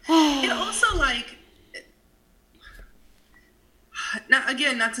kidding. And also, like,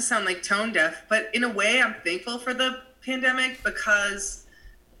 not to sound like tone deaf, but in a way I'm thankful for the pandemic, because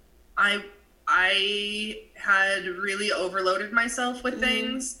I had really overloaded myself with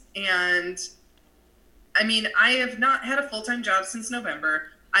things. And I mean, I have not had a full-time job since November.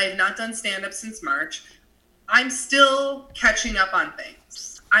 I have not done stand-up since March. I'm still catching up on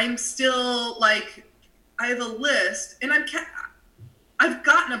things. I'm still, like, I have a list, and I've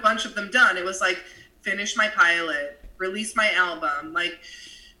gotten a bunch of them done. It was like, finish my pilot, release my album, like,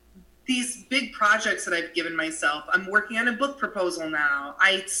 these big projects that I've given myself. I'm working on a book proposal now.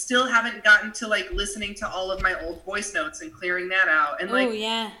 I still haven't gotten to, like, listening to all of my old voice notes and clearing that out. And, like, oh,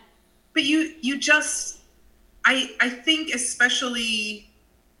 yeah. But you just, I think, especially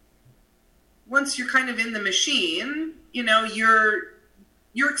once you're kind of in the machine, you know, you're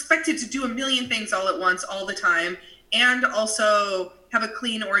expected to do a million things all at once, all the time, and also have a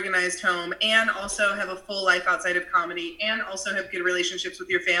clean, organized home, and also have a full life outside of comedy, and also have good relationships with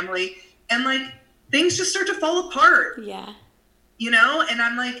your family. And, like, things just start to fall apart. Yeah. You know? And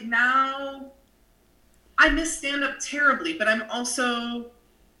I'm like, now I miss stand-up terribly, but I'm also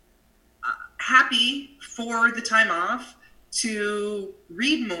happy for the time off to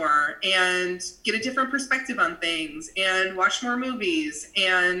read more and get a different perspective on things and watch more movies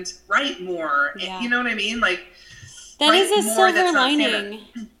and write more. Yeah. And, you know what I mean? Like, that is a silver lining.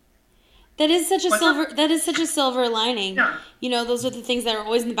 stand-up. That is such a silver lining. Yeah. You know, those are the things that are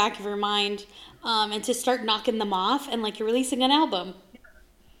always in the back of your mind. And to start knocking them off, and, like, you're releasing an album.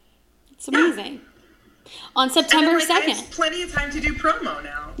 It's amazing. Yeah. On September 2nd. I have plenty of time to do promo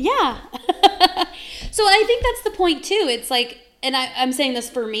now. Yeah. So I think that's the point too. It's like, and I'm saying this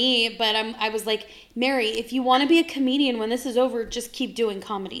for me, but I was like, Mary, if you want to be a comedian when this is over, just keep doing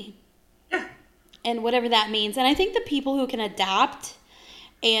comedy. Yeah. And whatever that means. And I think the people who can adapt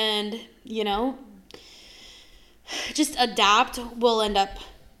and, you know, just adapt will end up,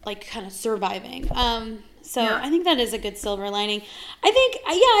 like, kind of surviving. So Yeah. I think that is a good silver lining. I think,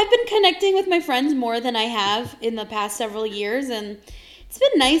 I've been connecting with my friends more than I have in the past several years. And it's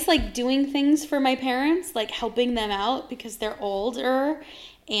been nice, like, doing things for my parents, like helping them out because they're older.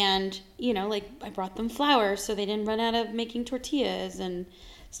 And, like, I brought them flowers so they didn't run out of making tortillas and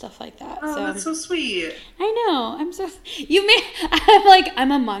stuff like that. Oh, so that's so sweet. I know.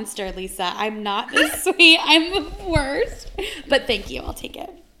 I'm a monster, Lisa. I'm not this sweet. I'm the worst. But thank you. I'll take it.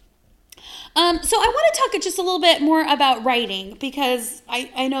 So I want to talk just a little bit more about writing because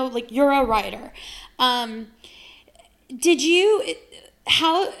I know, like, you're a writer. Have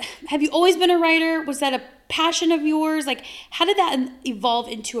you always been a writer? Was that a passion of yours? Like, how did that evolve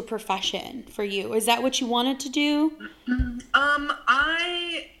into a profession for you? Is that what you wanted to do?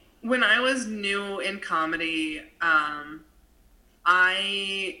 When I was new in comedy,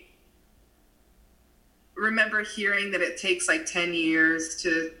 I remember hearing that it takes like 10 years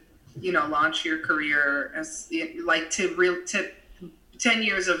to, launch your career, as like to 10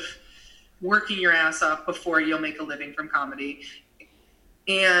 years of working your ass off before you'll make a living from comedy.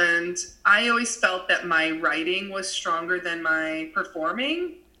 And I always felt that my writing was stronger than my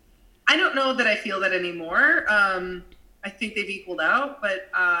performing. I don't know that I feel that anymore. I think they've equaled out, but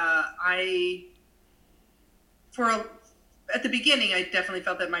at the beginning, I definitely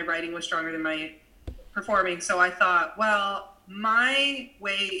felt that my writing was stronger than my performing. So I thought, well, my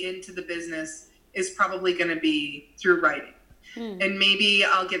way into the business is probably going to be through writing. And maybe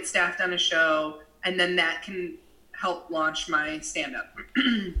I'll get staffed on a show, and then that can help launch my stand-up.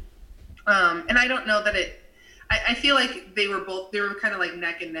 And I don't know that I feel like they were kind of like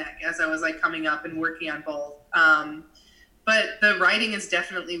neck and neck as I was like coming up and working on both. But the writing is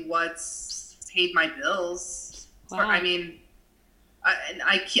definitely what's paid my bills. Wow. I mean,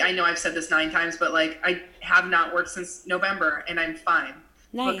 I know I've said this 9 times, but like I have not worked since November, and I'm fine.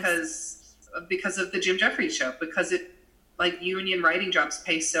 Nice. Because of the Jim Jeffries show, because union writing jobs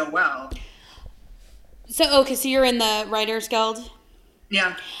pay so well. So you're in the Writers Guild?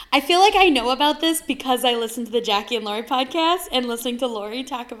 Yeah. I feel like I know about this because I listened to the Jackie and Laurie podcast and listening to Laurie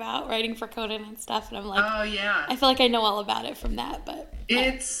talk about writing for Conan and stuff. And I'm like, oh yeah. I feel like I know all about it from that, but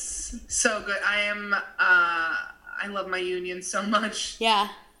it's so good. I love my union so much. Yeah.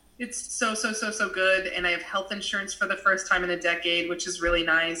 It's so good. And I have health insurance for the first time in a decade, which is really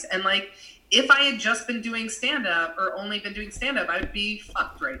nice. And like, if I had just been doing stand-up or only been doing stand-up, I would be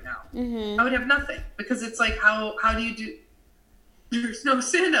fucked right now. Mm-hmm. I would have nothing, because it's like, how do you do? There's no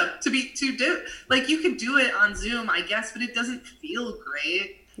stand-up to do. Like, you could do it on Zoom, I guess, but it doesn't feel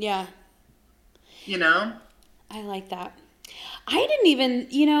great. Yeah. I like that. I didn't even,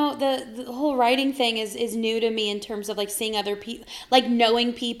 the whole writing thing is new to me in terms of like seeing other people, like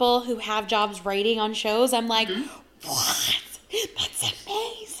knowing people who have jobs writing on shows. I'm like, what? That's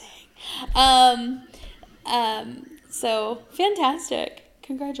amazing. So fantastic.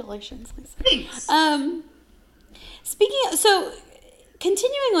 Congratulations, Lisa. Thanks.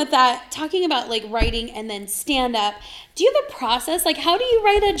 Continuing with that, talking about like writing and then stand up, do you have a process? Like, how do you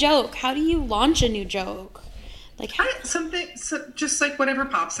write a joke? How do you launch a new joke? Like, just like whatever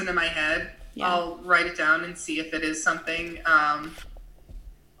pops into my head, I'll write it down and see if it is something.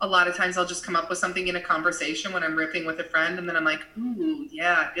 A lot of times I'll just come up with something in a conversation when I'm ripping with a friend, and then I'm like, ooh,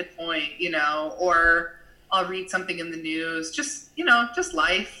 yeah, good point, or I'll read something in the news, just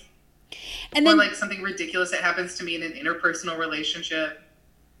life. And then, or like something ridiculous that happens to me in an interpersonal relationship.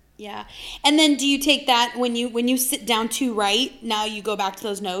 Yeah. And then do you take that when you sit down to write, now you go back to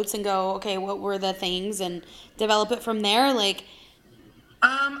those notes and go, okay, what were the things, and develop it from there? Like,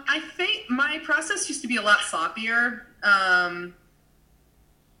 I think my process used to be a lot sloppier.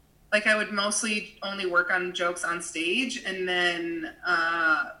 Like, I would mostly only work on jokes on stage, and then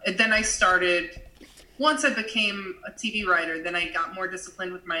I started, once I became a TV writer, then I got more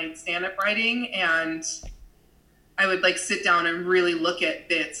disciplined with my stand-up writing, and I would like sit down and really look at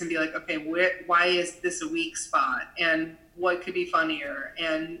bits and be like, okay, why is this a weak spot, and what could be funnier,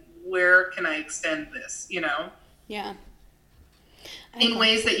 and where can I extend this, Yeah. In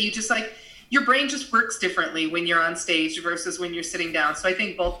ways that you just like, your brain just works differently when you're on stage versus when you're sitting down. So I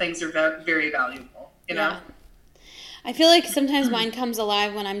think both things are very valuable, know? I feel like sometimes mine comes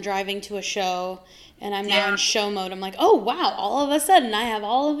alive when I'm driving to a show and I'm now in show mode. I'm like, oh, wow, all of a sudden I have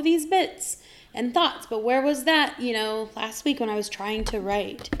all of these bits and thoughts. But where was that, last week when I was trying to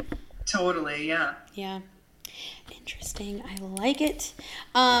write? Totally, yeah. Yeah. Interesting. I like it.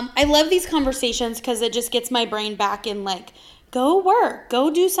 I love these conversations because it just gets my brain back in like, go work, go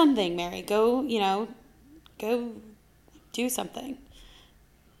do something, Mary. Go, go do something.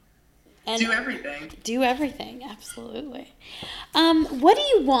 And do everything. Do everything, absolutely. What do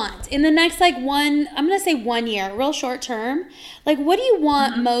you want in the next, like, I'm going to say 1 year, real short term? Like, what do you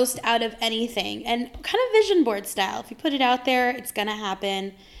want most out of anything? And kind of vision board style. If you put it out there, it's going to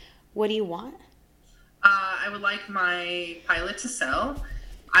happen. What do you want? I would like my pilot to sell.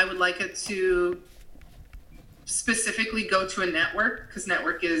 I would like it to specifically go to a network, because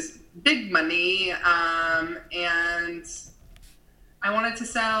network is big money. And I want it to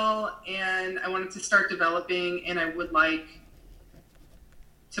sell, and I want it to start developing, and I would like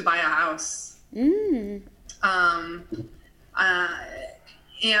to buy a house. And I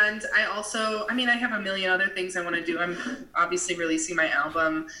also, I have a million other things I want to do. I'm obviously releasing my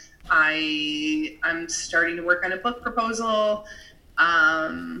album. I'm starting to work on a book proposal.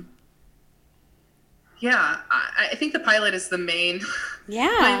 I think the pilot is the main,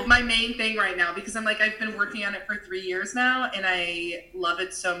 my main thing right now, because I'm like, I've been working on it for 3 years now, and I love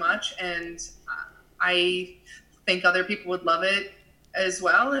it so much, and I think other people would love it as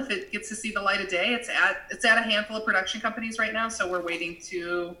well if it gets to see the light of day. It's at a handful of production companies right now, so we're waiting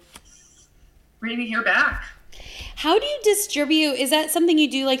to hear back. How do you distribute? Is that something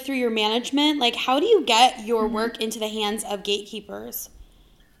you do, like, through your management? Like, how do you get your work into the hands of gatekeepers?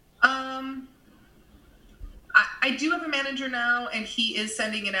 I do have a manager now, and he is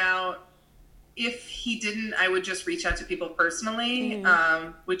sending it out. If he didn't, I would just reach out to people personally,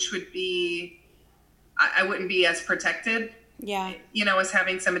 which would be, I wouldn't be as protected, as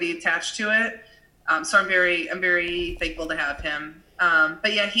having somebody attached to it. So I'm very thankful to have him.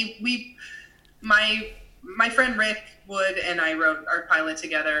 But yeah, my friend Rick Wood and I wrote our pilot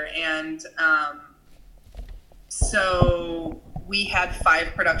together, and so we had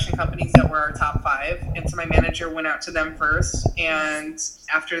 5 production companies that were our top 5, and so my manager went out to them first, and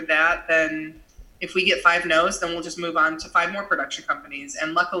after that, then if we get 5 no's, then we'll just move on to 5 more production companies.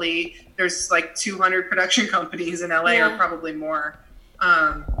 And luckily, there's like 200 production companies in LA, or probably more.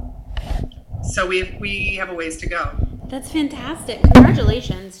 So we have a ways to go. That's fantastic.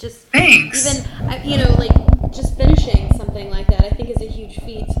 Congratulations. Just thanks. Even just finishing something like that, I think is a huge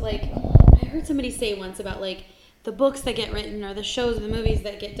feat. Like, I heard somebody say once about, like, the books that get written or the shows or the movies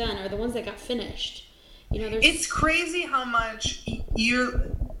that get done are the ones that got finished. It's crazy how much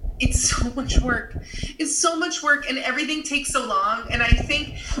it's so much work. It's so much work, and everything takes so long. And I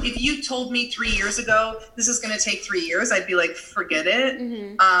think if you told me 3 years ago, this is going to take 3 years, I'd be like, forget it.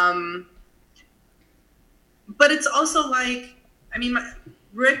 Mm-hmm. But it's also like,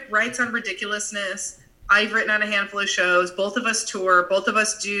 Rick writes on ridiculousness. I've written on a handful of shows. Both of us tour. Both of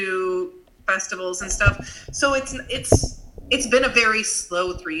us do festivals and stuff. So it's been a very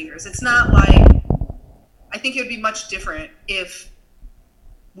slow 3 years. It's not like, I think it would be much different if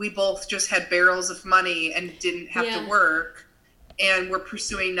we both just had barrels of money and didn't have to work, and we're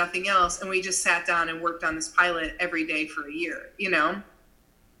pursuing nothing else, and we just sat down and worked on this pilot every day for a year,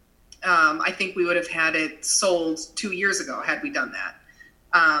 I think we would have had it sold 2 years ago had we done that.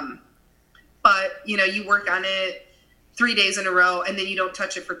 But you work on it 3 days in a row, and then you don't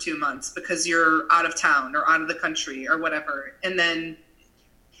touch it for 2 months because you're out of town or out of the country or whatever. And then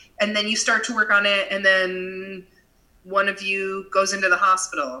you start to work on it, and then one of you goes into the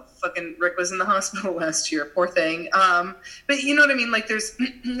hospital. Fucking Rick was in the hospital last year, poor thing. But you know what I mean? Like, there's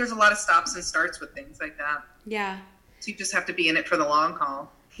a lot of stops and starts with things like that. Yeah. So you just have to be in it for the long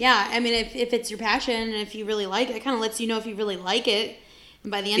haul. Yeah, if it's your passion, and if you really like it, it kind of lets you know if you really like it.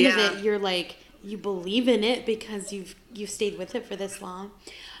 And by the end of it, you're like, you believe in it because you've stayed with it for this long.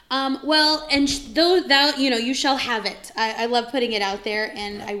 You shall have it. I love putting it out there,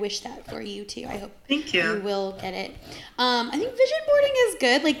 and I wish that for you too. I hope you will get it. I think vision boarding is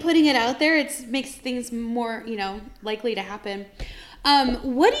good. Like, putting it out there, it makes things more, likely to happen.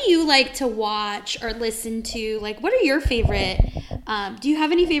 What do you like to watch or listen to? Like, what are your favorite? Do you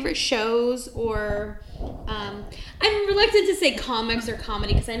have any favorite shows or? I'm reluctant to say comics or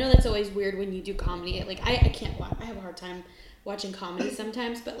comedy because I know that's always weird when you do comedy. Like, I can't watch. I have a hard time watching comedy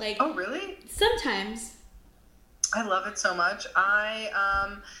sometimes, but like. Oh, really? Sometimes. I love it so much. I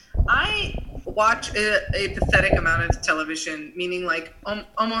watch a pathetic amount of television, meaning like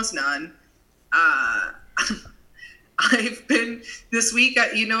almost none. This week,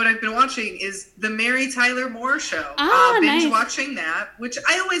 what I've been watching is the Mary Tyler Moore Show. Binge watching that, which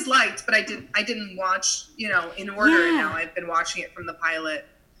I always liked, but I didn't watch, in order, and now I've been watching it from the pilot.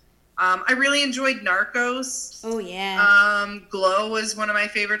 I really enjoyed Narcos. Oh, yeah. Glow was one of my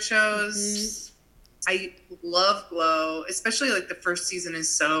favorite shows. Mm-hmm. I love Glow, especially like the first season is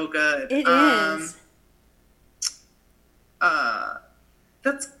so good. It is.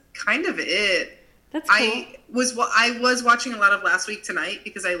 That's kind of it. That's cool. I was watching a lot of Last Week Tonight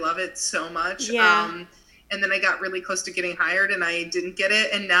because I love it so much. Yeah. And then I got really close to getting hired and I didn't get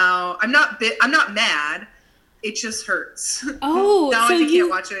it. And now I'm not mad. It just hurts. Oh, now so I can't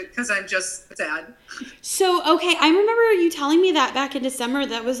watch it because I'm just sad. So, okay, I remember you telling me that back in December.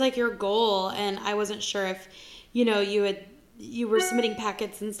 That was like your goal, and I wasn't sure if, you were submitting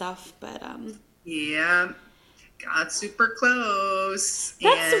packets and stuff, but Yeah, got super close.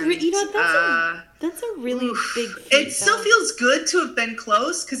 That's and, that's a really big feat, it still though. feels good to have been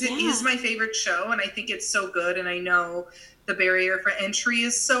close because it Yeah. is my favorite show, and I think it's so good, and I know the barrier for entry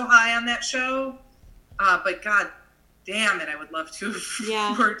is so high on that show. But God damn it, I would love to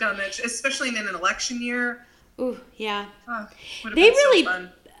have worked on that, especially in an election year. Ooh, yeah. Would have They been really, so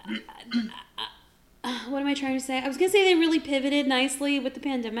fun. what am I trying to say? I was going to say they really pivoted nicely with the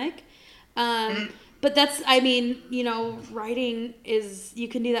pandemic. But that's, writing is, you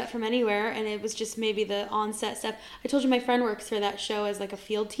can do that from anywhere, and it was just maybe the on-set stuff. I told you my friend works for that show as like a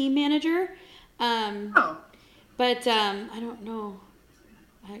field team manager. But I don't know.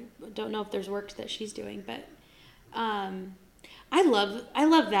 I don't know if there's work that she's doing, but I love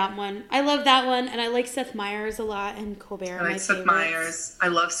that one. I love that one, and I like Seth Meyers a lot, and Colbert. I like Seth Meyers. I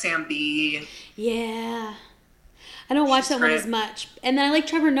love Sam B. Yeah. I don't watch that one as much. And then I like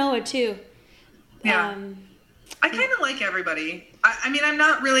Trevor Noah, too. Yeah. I kind of like everybody. I mean, I'm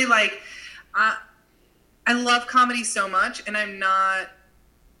not really like... I love comedy so much, and I'm not...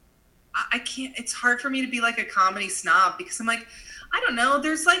 I can't... It's hard for me to be like a comedy snob, because I'm like... I don't know.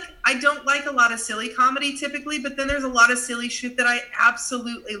 There's like, I don't like a lot of silly comedy typically, but then there's a lot of silly shit that I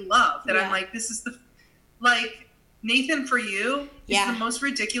absolutely love that I'm like, this is like Nathan For You is the most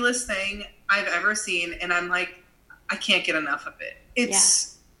ridiculous thing I've ever seen. And I'm like, I can't get enough of it.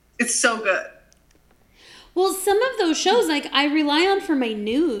 It's so good. Well, some of those shows, like, I rely on for my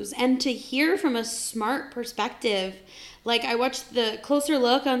news and to hear from a smart perspective. Like, I watched the Closer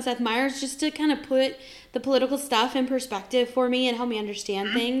Look on Seth Meyers just to kind of put the political stuff in perspective for me and help me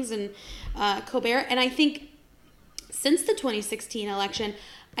understand things, and Colbert. And I think since the 2016 election,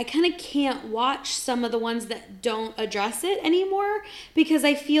 I kind of can't watch some of the ones that don't address it anymore, because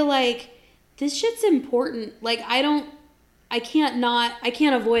I feel like this shit's important. Like, I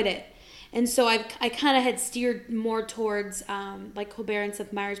can't avoid it. And so I kind of had steered more towards like Colbert and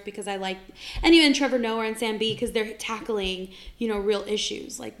Seth Meyers, because I like, and even Trevor Noah and Sam B, because they're tackling, real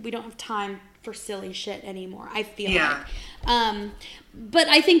issues. Like, we don't have time for silly shit anymore, I feel like. But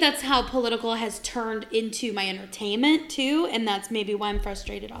I think that's how political has turned into my entertainment too, and that's maybe why I'm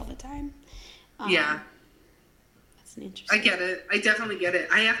frustrated all the time. That's an interesting. I get it. I definitely get it.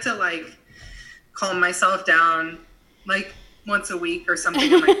 I have to like calm myself down like once a week or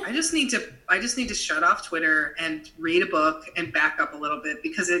something. I'm like, I just need to shut off Twitter and read a book and back up a little bit,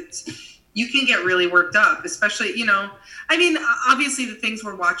 because you can get really worked up, especially, I mean, obviously the things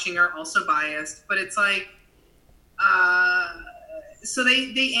we're watching are also biased, but it's like, so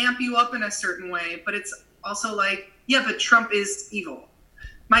they amp you up in a certain way, but it's also like, yeah, but Trump is evil.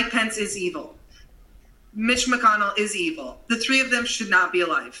 Mike Pence is evil. Mitch McConnell is evil. The three of them should not be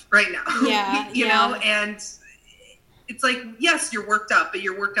alive right now. You know, and it's like, yes, you're worked up, but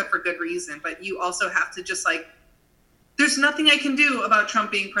you're worked up for good reason. But you also have to just like, there's nothing I can do about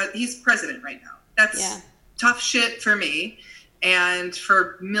Trump being he's president right now. That's tough shit for me and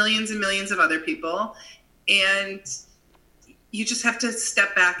for millions and millions of other people. And you just have to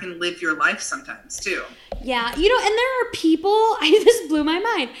step back and live your life sometimes too. Yeah. And there are people, this blew my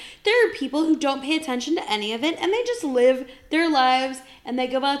mind. There are people who don't pay attention to any of it, and they just live their lives and they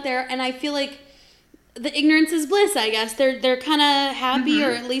go out there. And I feel like the ignorance is bliss, I guess. They're kind of happy,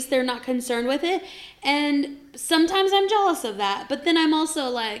 or at least they're not concerned with it. And sometimes I'm jealous of that, but then I'm also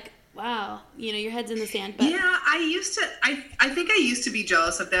like, wow, your head's in the sand. But yeah, I think I used to be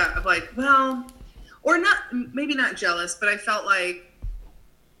jealous of that, of like, well, or not, maybe not jealous, but I felt like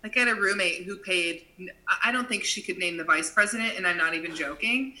I had a roommate who paid, I don't think she could name the vice president, and I'm not even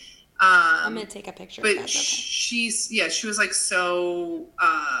joking. I'm going to take a picture but of that. She was like so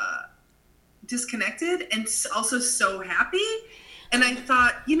disconnected and also so happy. And I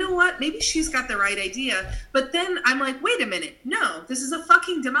thought, you know what? Maybe she's got the right idea. But then I'm like, wait a minute. No, this is a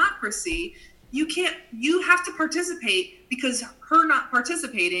fucking democracy. You have to participate, because her not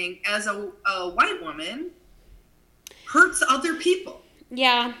participating as a white woman hurts other people.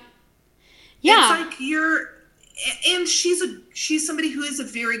 Yeah. Yeah. It's like and she's somebody who is a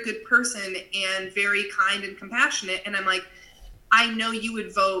very good person and very kind and compassionate. And I'm like, I know you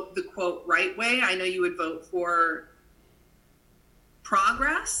would vote the quote right way. I know you would vote for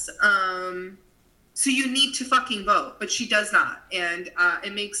progress. So you need to fucking vote, but she does not. And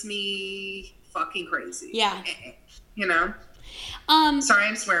it makes me fucking crazy. Yeah. You know? Sorry,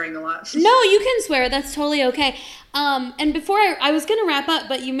 I'm swearing a lot. No, you can swear. That's totally okay. And before I was going to wrap up,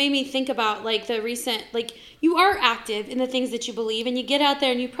 but you made me think about like the recent, like you are active in the things that you believe and you get out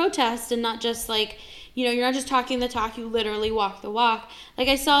there and you protest and not just like, you know, you're not just talking the talk, you literally walk the walk. Like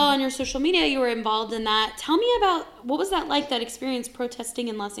I saw on your social media, you were involved in that. Tell me about, what was that like, that experience protesting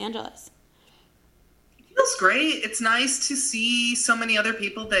in Los Angeles? It feels great. It's nice to see so many other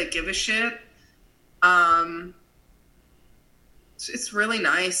people that give a shit. It's really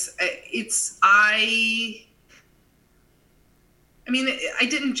nice. I mean, I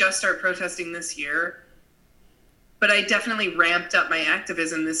didn't just start protesting this year, but I definitely ramped up my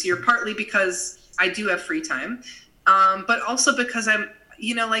activism this year, partly because I do have free time, but also because I'm,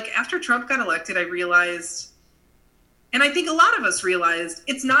 you know, like after Trump got elected, I realized, and I think a lot of us realized,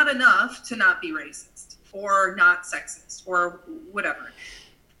 it's not enough to not be racist or not sexist or whatever.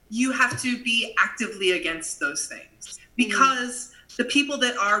 You have to be actively against those things because the people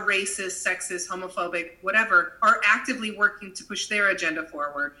that are racist, sexist, homophobic, whatever, are actively working to push their agenda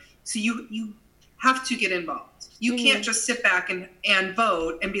forward. So you have to get involved. You can't just sit back and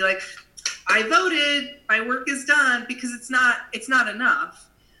vote and be like, I voted, my work is done, because it's not enough.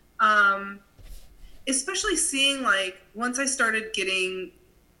 Especially seeing like, once I started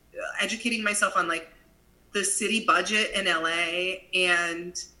educating myself on like the city budget in LA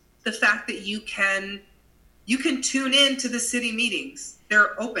and the fact that you can tune in to the city meetings.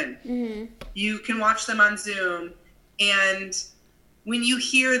 They're open. Mm-hmm. You can watch them on Zoom. And when you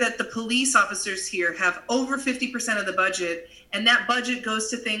hear that the police officers here have over 50% of the budget, and that budget goes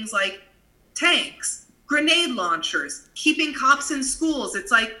to things like tanks, grenade launchers, keeping cops in schools,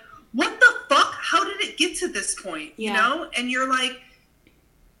 it's like, what the fuck? How did it get to this point? Yeah. You know? And you're like,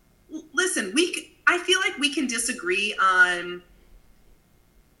 listen, I feel like we can disagree on,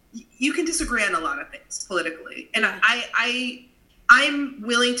 you can disagree on a lot of things politically. And I'm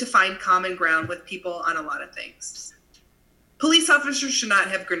willing to find common ground with people on a lot of things. Police officers should not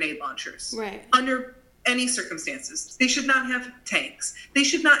have grenade launchers. Right. Under any circumstances. They should not have tanks. They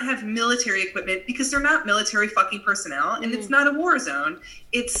should not have military equipment because they're not military fucking personnel and it's not a war zone.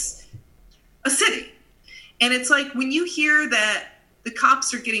 It's a city. And it's like when you hear that the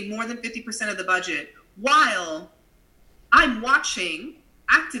cops are getting more than 50% of the budget while I'm watching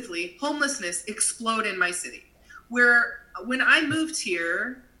actively homelessness explode in my city. Where when I moved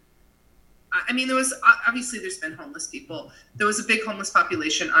here, I mean, there's been homeless people. There was a big homeless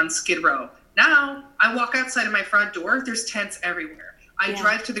population on Skid Row. Now I walk outside of my front door, there's tents everywhere. I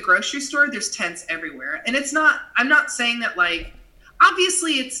drive to the grocery store, there's tents everywhere. And I'm not saying that like,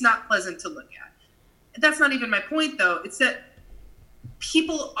 obviously it's not pleasant to look at. That's not even my point though. It's that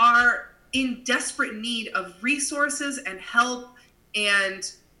people are in desperate need of resources and help,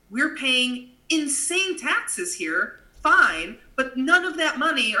 and we're paying insane taxes here, fine, but none of that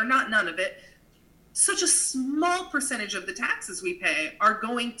money, or not none of it, such a small percentage of the taxes we pay are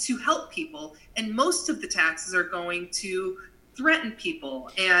going to help people, and most of the taxes are going to threaten people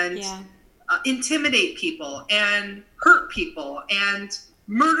and intimidate people and hurt people and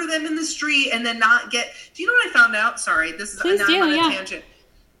murder them in the street and then not get... Do you know what I found out? Sorry, this is not on a tangent.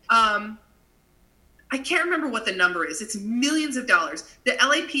 I can't remember what the number is. It's millions of dollars. The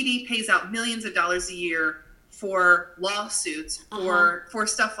LAPD pays out millions of dollars a year for lawsuits for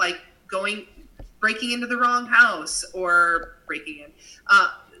stuff like breaking into the wrong house or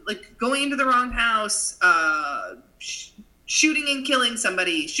going into the wrong house, shooting and killing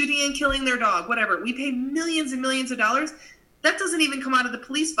somebody, shooting and killing their dog, whatever. We pay millions and millions of dollars. That doesn't even come out of the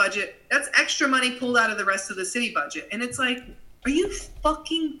police budget. That's extra money pulled out of the rest of the city budget. And it's like, are you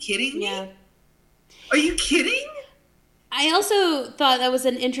fucking kidding me? Yeah. Are you kidding? I also thought that was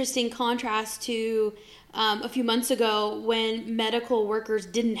an interesting contrast to a few months ago when medical workers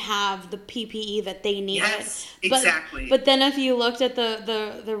didn't have the PPE that they needed. Yes, exactly. But then if you looked at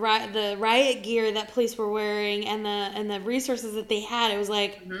the riot gear that police were wearing and the resources that they had, it was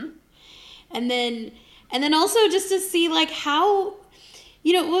like, and then also just to see like how,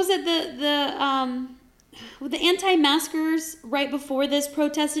 you know, what was it, the anti-maskers right before this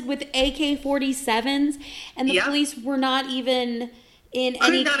protested with AK-47s, and the police were not even in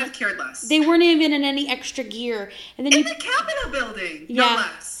any... Could not have cared less. They weren't even in any extra gear. And then in the Capitol building, no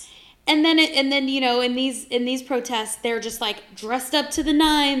less. And then you know, in these protests, they're just like dressed up to the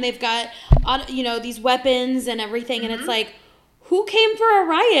nine. They've got, you know, these weapons and everything, and it's like, who came for a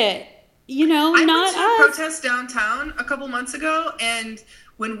riot? You know, I not went to a protest downtown a couple months ago, and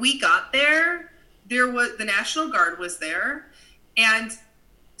when we got there, the National Guard was there, and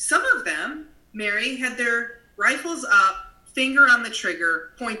some of them, Mary, had their rifles up, finger on the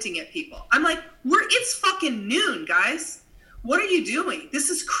trigger, pointing at people. I'm like, it's fucking noon, guys. What are you doing? This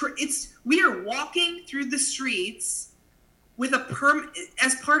is we are walking through the streets with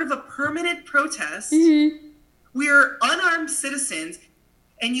as part of a permanent protest. Mm-hmm. We're unarmed citizens,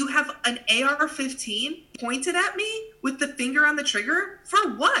 and you have an AR-15 pointed at me with the finger on the trigger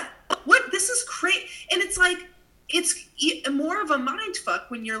for what? What? This is crazy. And it's like, it's more of a mind fuck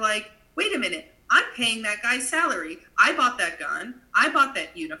when you're like, wait a minute. I'm paying that guy's salary. I bought that gun. I bought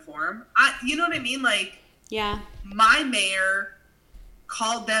that uniform. You know what I mean? Like, yeah. My mayor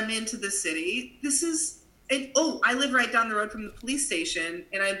called them into the city. I live right down the road from the police station,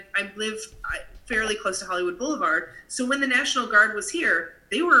 and I live fairly close to Hollywood Boulevard. So when the National Guard was here,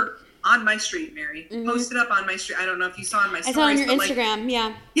 they were on my street, Mary. Mm-hmm. Posted up on my street. I don't know if you saw on my stories. I saw on your Instagram,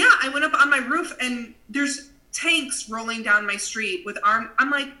 yeah. Yeah, I went up on my roof, and there's tanks rolling down my street with armed. I'm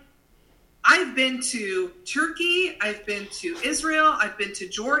like, I've been to Turkey, I've been to Israel, I've been to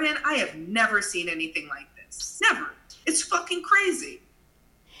Jordan. I have never seen anything like this. Never. It's fucking crazy.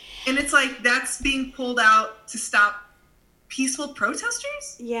 And it's like, that's being pulled out to stop peaceful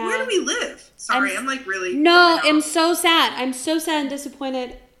protesters? Yeah. Where do we live? Sorry, I'm like really... No, I'm so sad. I'm so sad and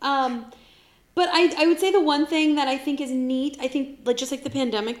disappointed. But I would say the one thing that I think is neat, I think like just like the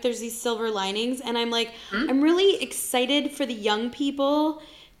pandemic, there's these silver linings. And I'm like, I'm really excited for the young people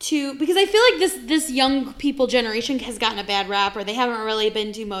because I feel like this young people generation has gotten a bad rap, or they haven't really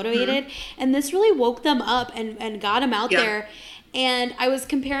been too motivated. And this really woke them up and got them out there. And I was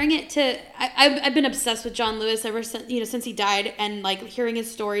comparing it to, I've been obsessed with John Lewis ever since, since he died, and like hearing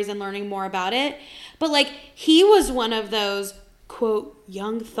his stories and learning more about it. But like, he was one of those, quote,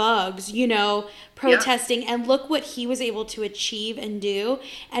 young thugs, protesting, and look what he was able to achieve and do.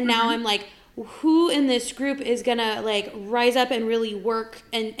 And now I'm like, who in this group is gonna like rise up and really work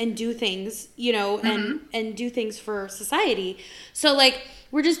and do things, and do things for society. So like,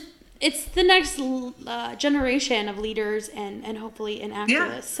 it's the next generation of leaders and hopefully an activist.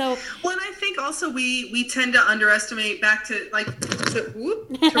 Yeah. So, well, and I think also we tend to underestimate, back to like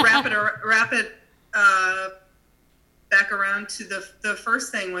to wrap it back around to the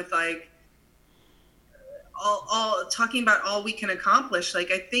first thing with like all talking about all we can accomplish.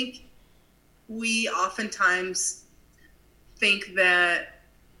 Like, I think we oftentimes think that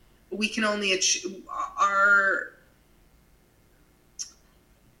we can only achieve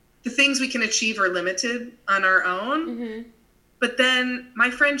the things we can achieve are limited on our own. But then my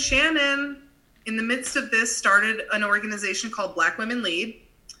friend Shannon, in the midst of this, started an organization called Black Women Lead.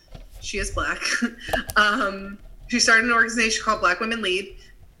 She is Black. She started an organization called Black Women Lead.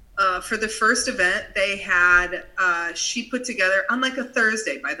 For the first event they had, she put together on like a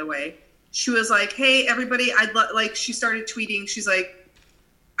Thursday, by the way. She was like, hey, everybody, she started tweeting. She's like,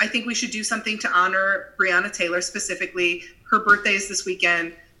 I think we should do something to honor Breonna Taylor specifically. Her birthday is this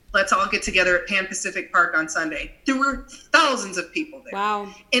weekend. Let's all get together at Pan Pacific Park on Sunday. There were thousands of people there. Wow.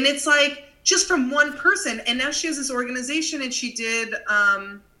 And it's like, just from one person. And now she has this organization, and she did,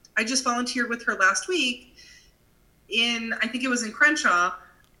 I just volunteered with her last week I think it was in Crenshaw.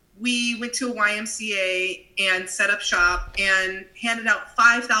 We went to a YMCA and set up shop and handed out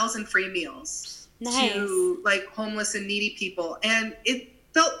 5,000 free meals to like homeless and needy people. And it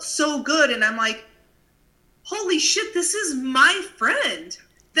felt so good. And I'm like, holy shit, this is my friend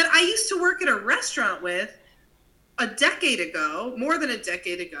that I used to work at a restaurant with more than a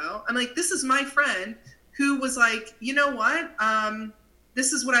decade ago. I'm like, this is my friend who was like, you know what?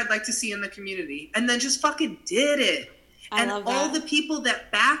 This is what I'd like to see in the community. And then just fucking did it. I love that. All the people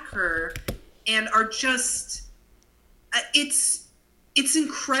that back her and are just, it's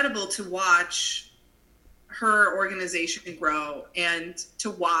incredible to watch her organization grow and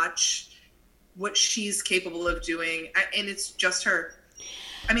to watch what she's capable of doing. And it's just her.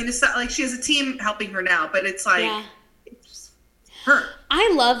 I mean, it's not like she has a team helping her now, but it's like, it's her.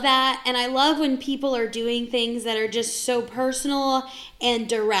 I love that. And I love when people are doing things that are just so personal and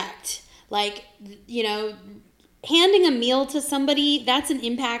direct. Like, handing a meal to somebody, that's an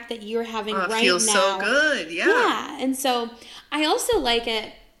impact that you're having right now. It feels so good, yeah. Yeah, and so I also like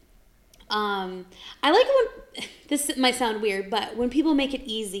it. I like it when, this might sound weird, but when people make it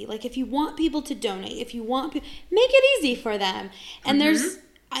easy. Like, if you want people to donate, if you want make it easy for them. And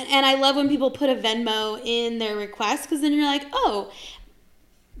and I love when people put a Venmo in their request, because then you're like, oh,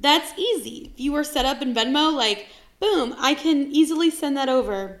 that's easy. If you were set up in Venmo, like, boom, I can easily send that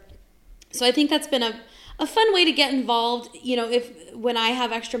over. So I think that's been a fun way to get involved, when I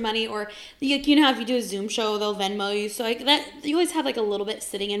have extra money, or how if you do a Zoom show, they'll Venmo you. So like that, you always have like a little bit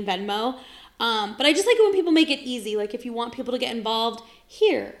sitting in Venmo. But I just like it when people make it easy. Like if you want people to get involved,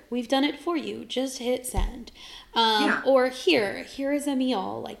 here, we've done it for you. Just hit send. Or here is a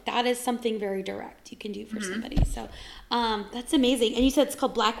meal. Like that is something very direct you can do for somebody. So that's amazing. And you said it's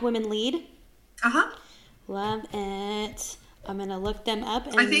called Black Women Lead? Uh-huh. Love it. I'm going to look them up.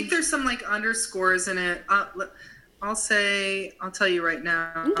 And I think there's some like underscores in it. I'll tell you right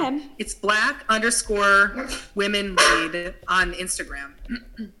now. Okay. It's Black_Women Lead on Instagram.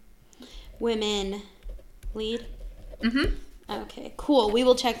 Women Lead? Mm-hmm. Okay, cool. We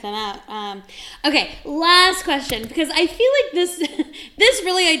will check them out. Okay, last question, because I feel like this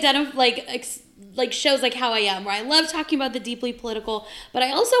really shows like how I am, where I love talking about the deeply political, but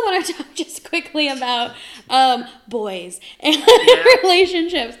I also want to talk just quickly about boys and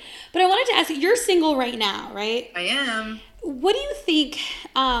relationships. But I wanted to ask you, you're single right now, right? I am. What do you think?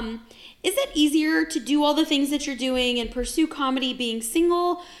 Is it easier to do all the things that you're doing and pursue comedy being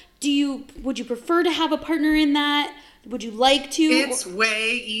single? Would you prefer to have a partner in that? Would you like to? It's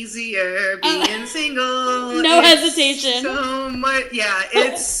way easier being single. No hesitation.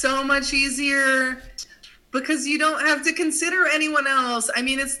 It's so much easier because you don't have to consider anyone else. I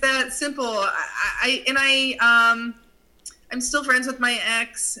mean, it's that simple. I'm still friends with my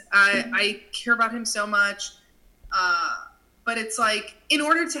ex. I care about him so much. But it's like, in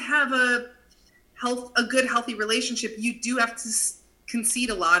order to have a good, healthy relationship, you do have to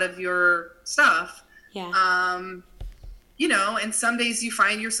concede a lot of your stuff. Yeah. And some days you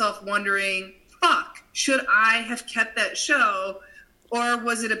find yourself wondering, fuck, should I have kept that show? Or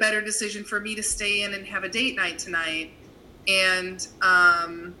was it a better decision for me to stay in and have a date night tonight? And,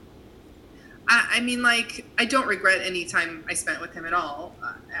 I don't regret any time I spent with him at all.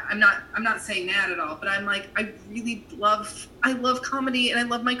 I'm not saying that at all, but I'm like, I love comedy and I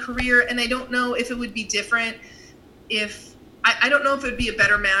love my career. And I don't know if it would be different I don't know if it would be a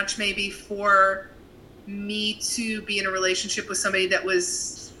better match maybe for me to be in a relationship with somebody that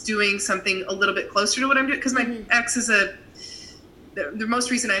was doing something a little bit closer to what I'm doing. Because my ex is the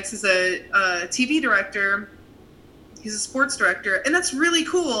most recent ex is a TV director. He's a sports director. And that's really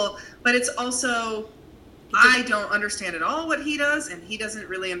cool. But it's also, I don't understand at all what he does. And he doesn't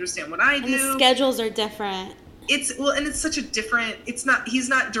really understand what I do. And the schedules are different. It's such a different, he's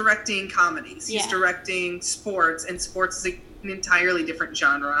not directing comedies. He's directing sports. And sports is an entirely different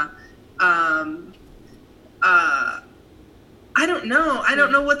genre. I don't know. I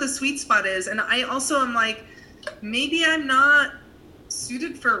don't know what the sweet spot is. And I also am like, maybe I'm not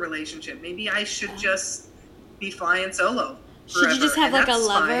suited for a relationship. Maybe I should just be flying solo forever. Should you just have like a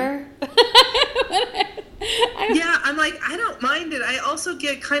lover? Yeah, I'm like, I don't mind it. I also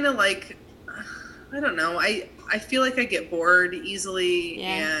get kind of like, I don't know. I feel like I get bored easily.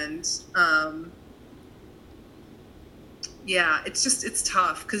 And, it's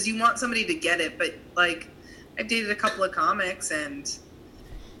tough because you want somebody to get it. But like, I've dated a couple of comics and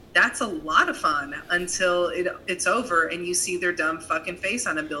that's a lot of fun until it's over and you see their dumb fucking face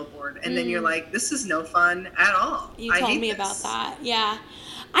on a billboard. And then you're like, this is no fun at all. You told me about that. Yeah.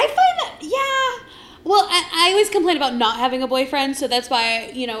 I find that, well, I always complain about not having a boyfriend. So that's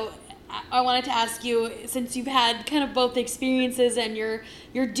why, I wanted to ask you, since you've had kind of both experiences and you're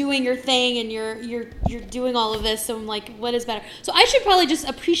doing your thing and you're doing all of this, so I'm like, what is better? So I should probably just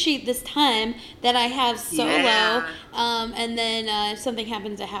appreciate this time that I have solo, and then if something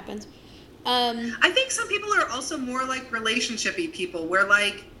happens, it happens. I think some people are also more like relationship-y people, where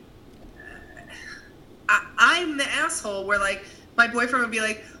like I'm the asshole, where like my boyfriend would be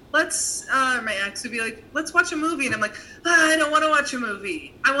like, my ex would be like, let's watch a movie. And I'm like, I don't want to watch a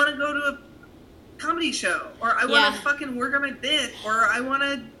movie. I want to go to a comedy show. Or I want to fucking work on my bit. Or I want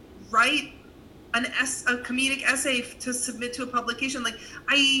to write a comedic essay to submit to a publication. Like,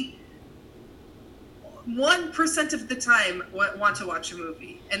 I 1% of the time want to watch a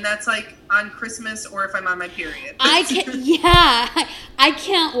movie. And that's like on Christmas or if I'm on my period. I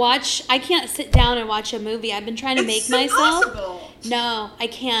can't sit down and watch a movie. I've been trying to make myself. Impossible. No, I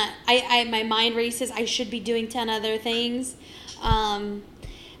can't. My mind races. I should be doing 10 other things. I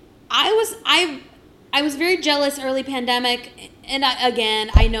was very jealous early pandemic, and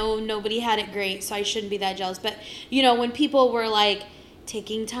I know nobody had it great, so I shouldn't be that jealous. But when people were like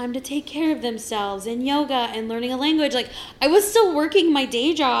taking time to take care of themselves and yoga and learning a language, like I was still working my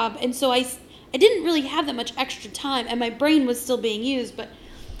day job, and so I didn't really have that much extra time, and my brain was still being used. But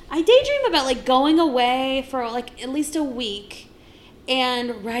I daydream about like going away for like at least a week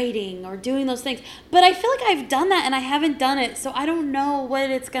and writing or doing those things. But I feel like I've done that and I haven't done it, so I don't know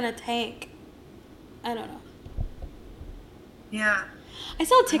what it's gonna take. I don't know. Yeah. I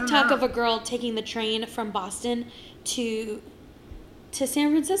saw a TikTok of a girl taking the train from Boston to to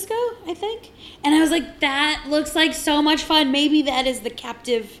San Francisco, I think. And I was like, that looks like so much fun. Maybe that is the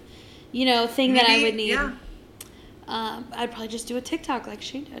captive, thing that I would need. Yeah. I'd probably just do a TikTok like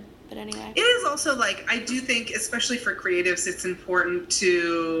she did. But anyway. It is also like, I do think, especially for creatives, it's important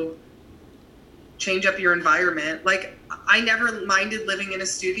to change up your environment. Like, I never minded living in a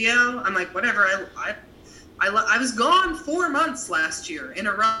studio. I'm like, whatever. I was gone 4 months last year in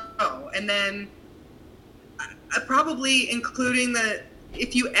a row. And then probably including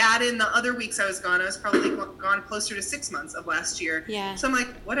if you add in the other weeks I was gone, I was probably gone closer to 6 months of last year. Yeah. So I'm like,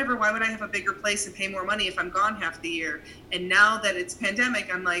 whatever, why would I have a bigger place and pay more money if I'm gone half the year? And now that it's pandemic,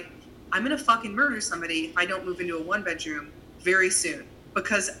 I'm like, I'm going to fucking murder somebody if I don't move into a 1-bedroom very soon,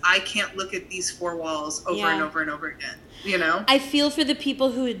 because I can't look at these 4 walls over and over and over again. I feel for the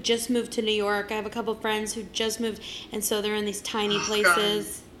people who had just moved to New York. I have a couple friends who just moved, and so they're in these tiny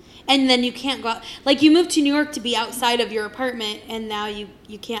places. God. And then you can't go out. Like, you moved to New York to be outside of your apartment, and now you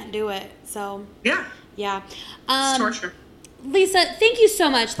can't do it. So yeah. It's torture. Lisa, thank you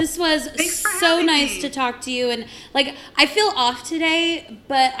so much. This was so nice me. To talk to you. And, like, I feel off today,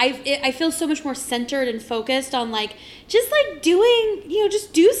 but I feel so much more centered and focused on, like, just, like, doing,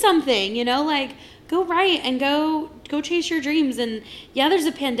 just do something, like, go write and go chase your dreams. And, yeah, there's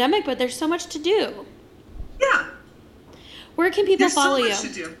a pandemic, but there's so much to do. Yeah. Where can people follow you? There's so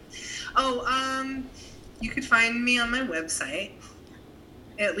much to do. You could find me on my website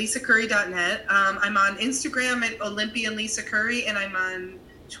at lisacurry.net. I'm on Instagram at @OlympianLisaCurry, and I'm on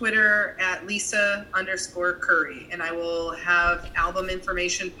Twitter at Lisa_Curry. And I will have album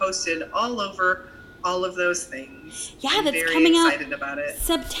information posted all over all of those things. Yeah, I'm that's coming out. Very excited about it.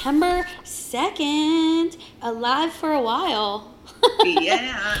 September 2nd. Alive for a while.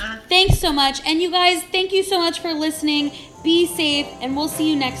 Yeah. Thanks so much. And you guys, thank you so much for listening. Be safe, and we'll see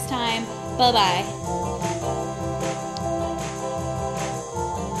you next time. Bye-bye.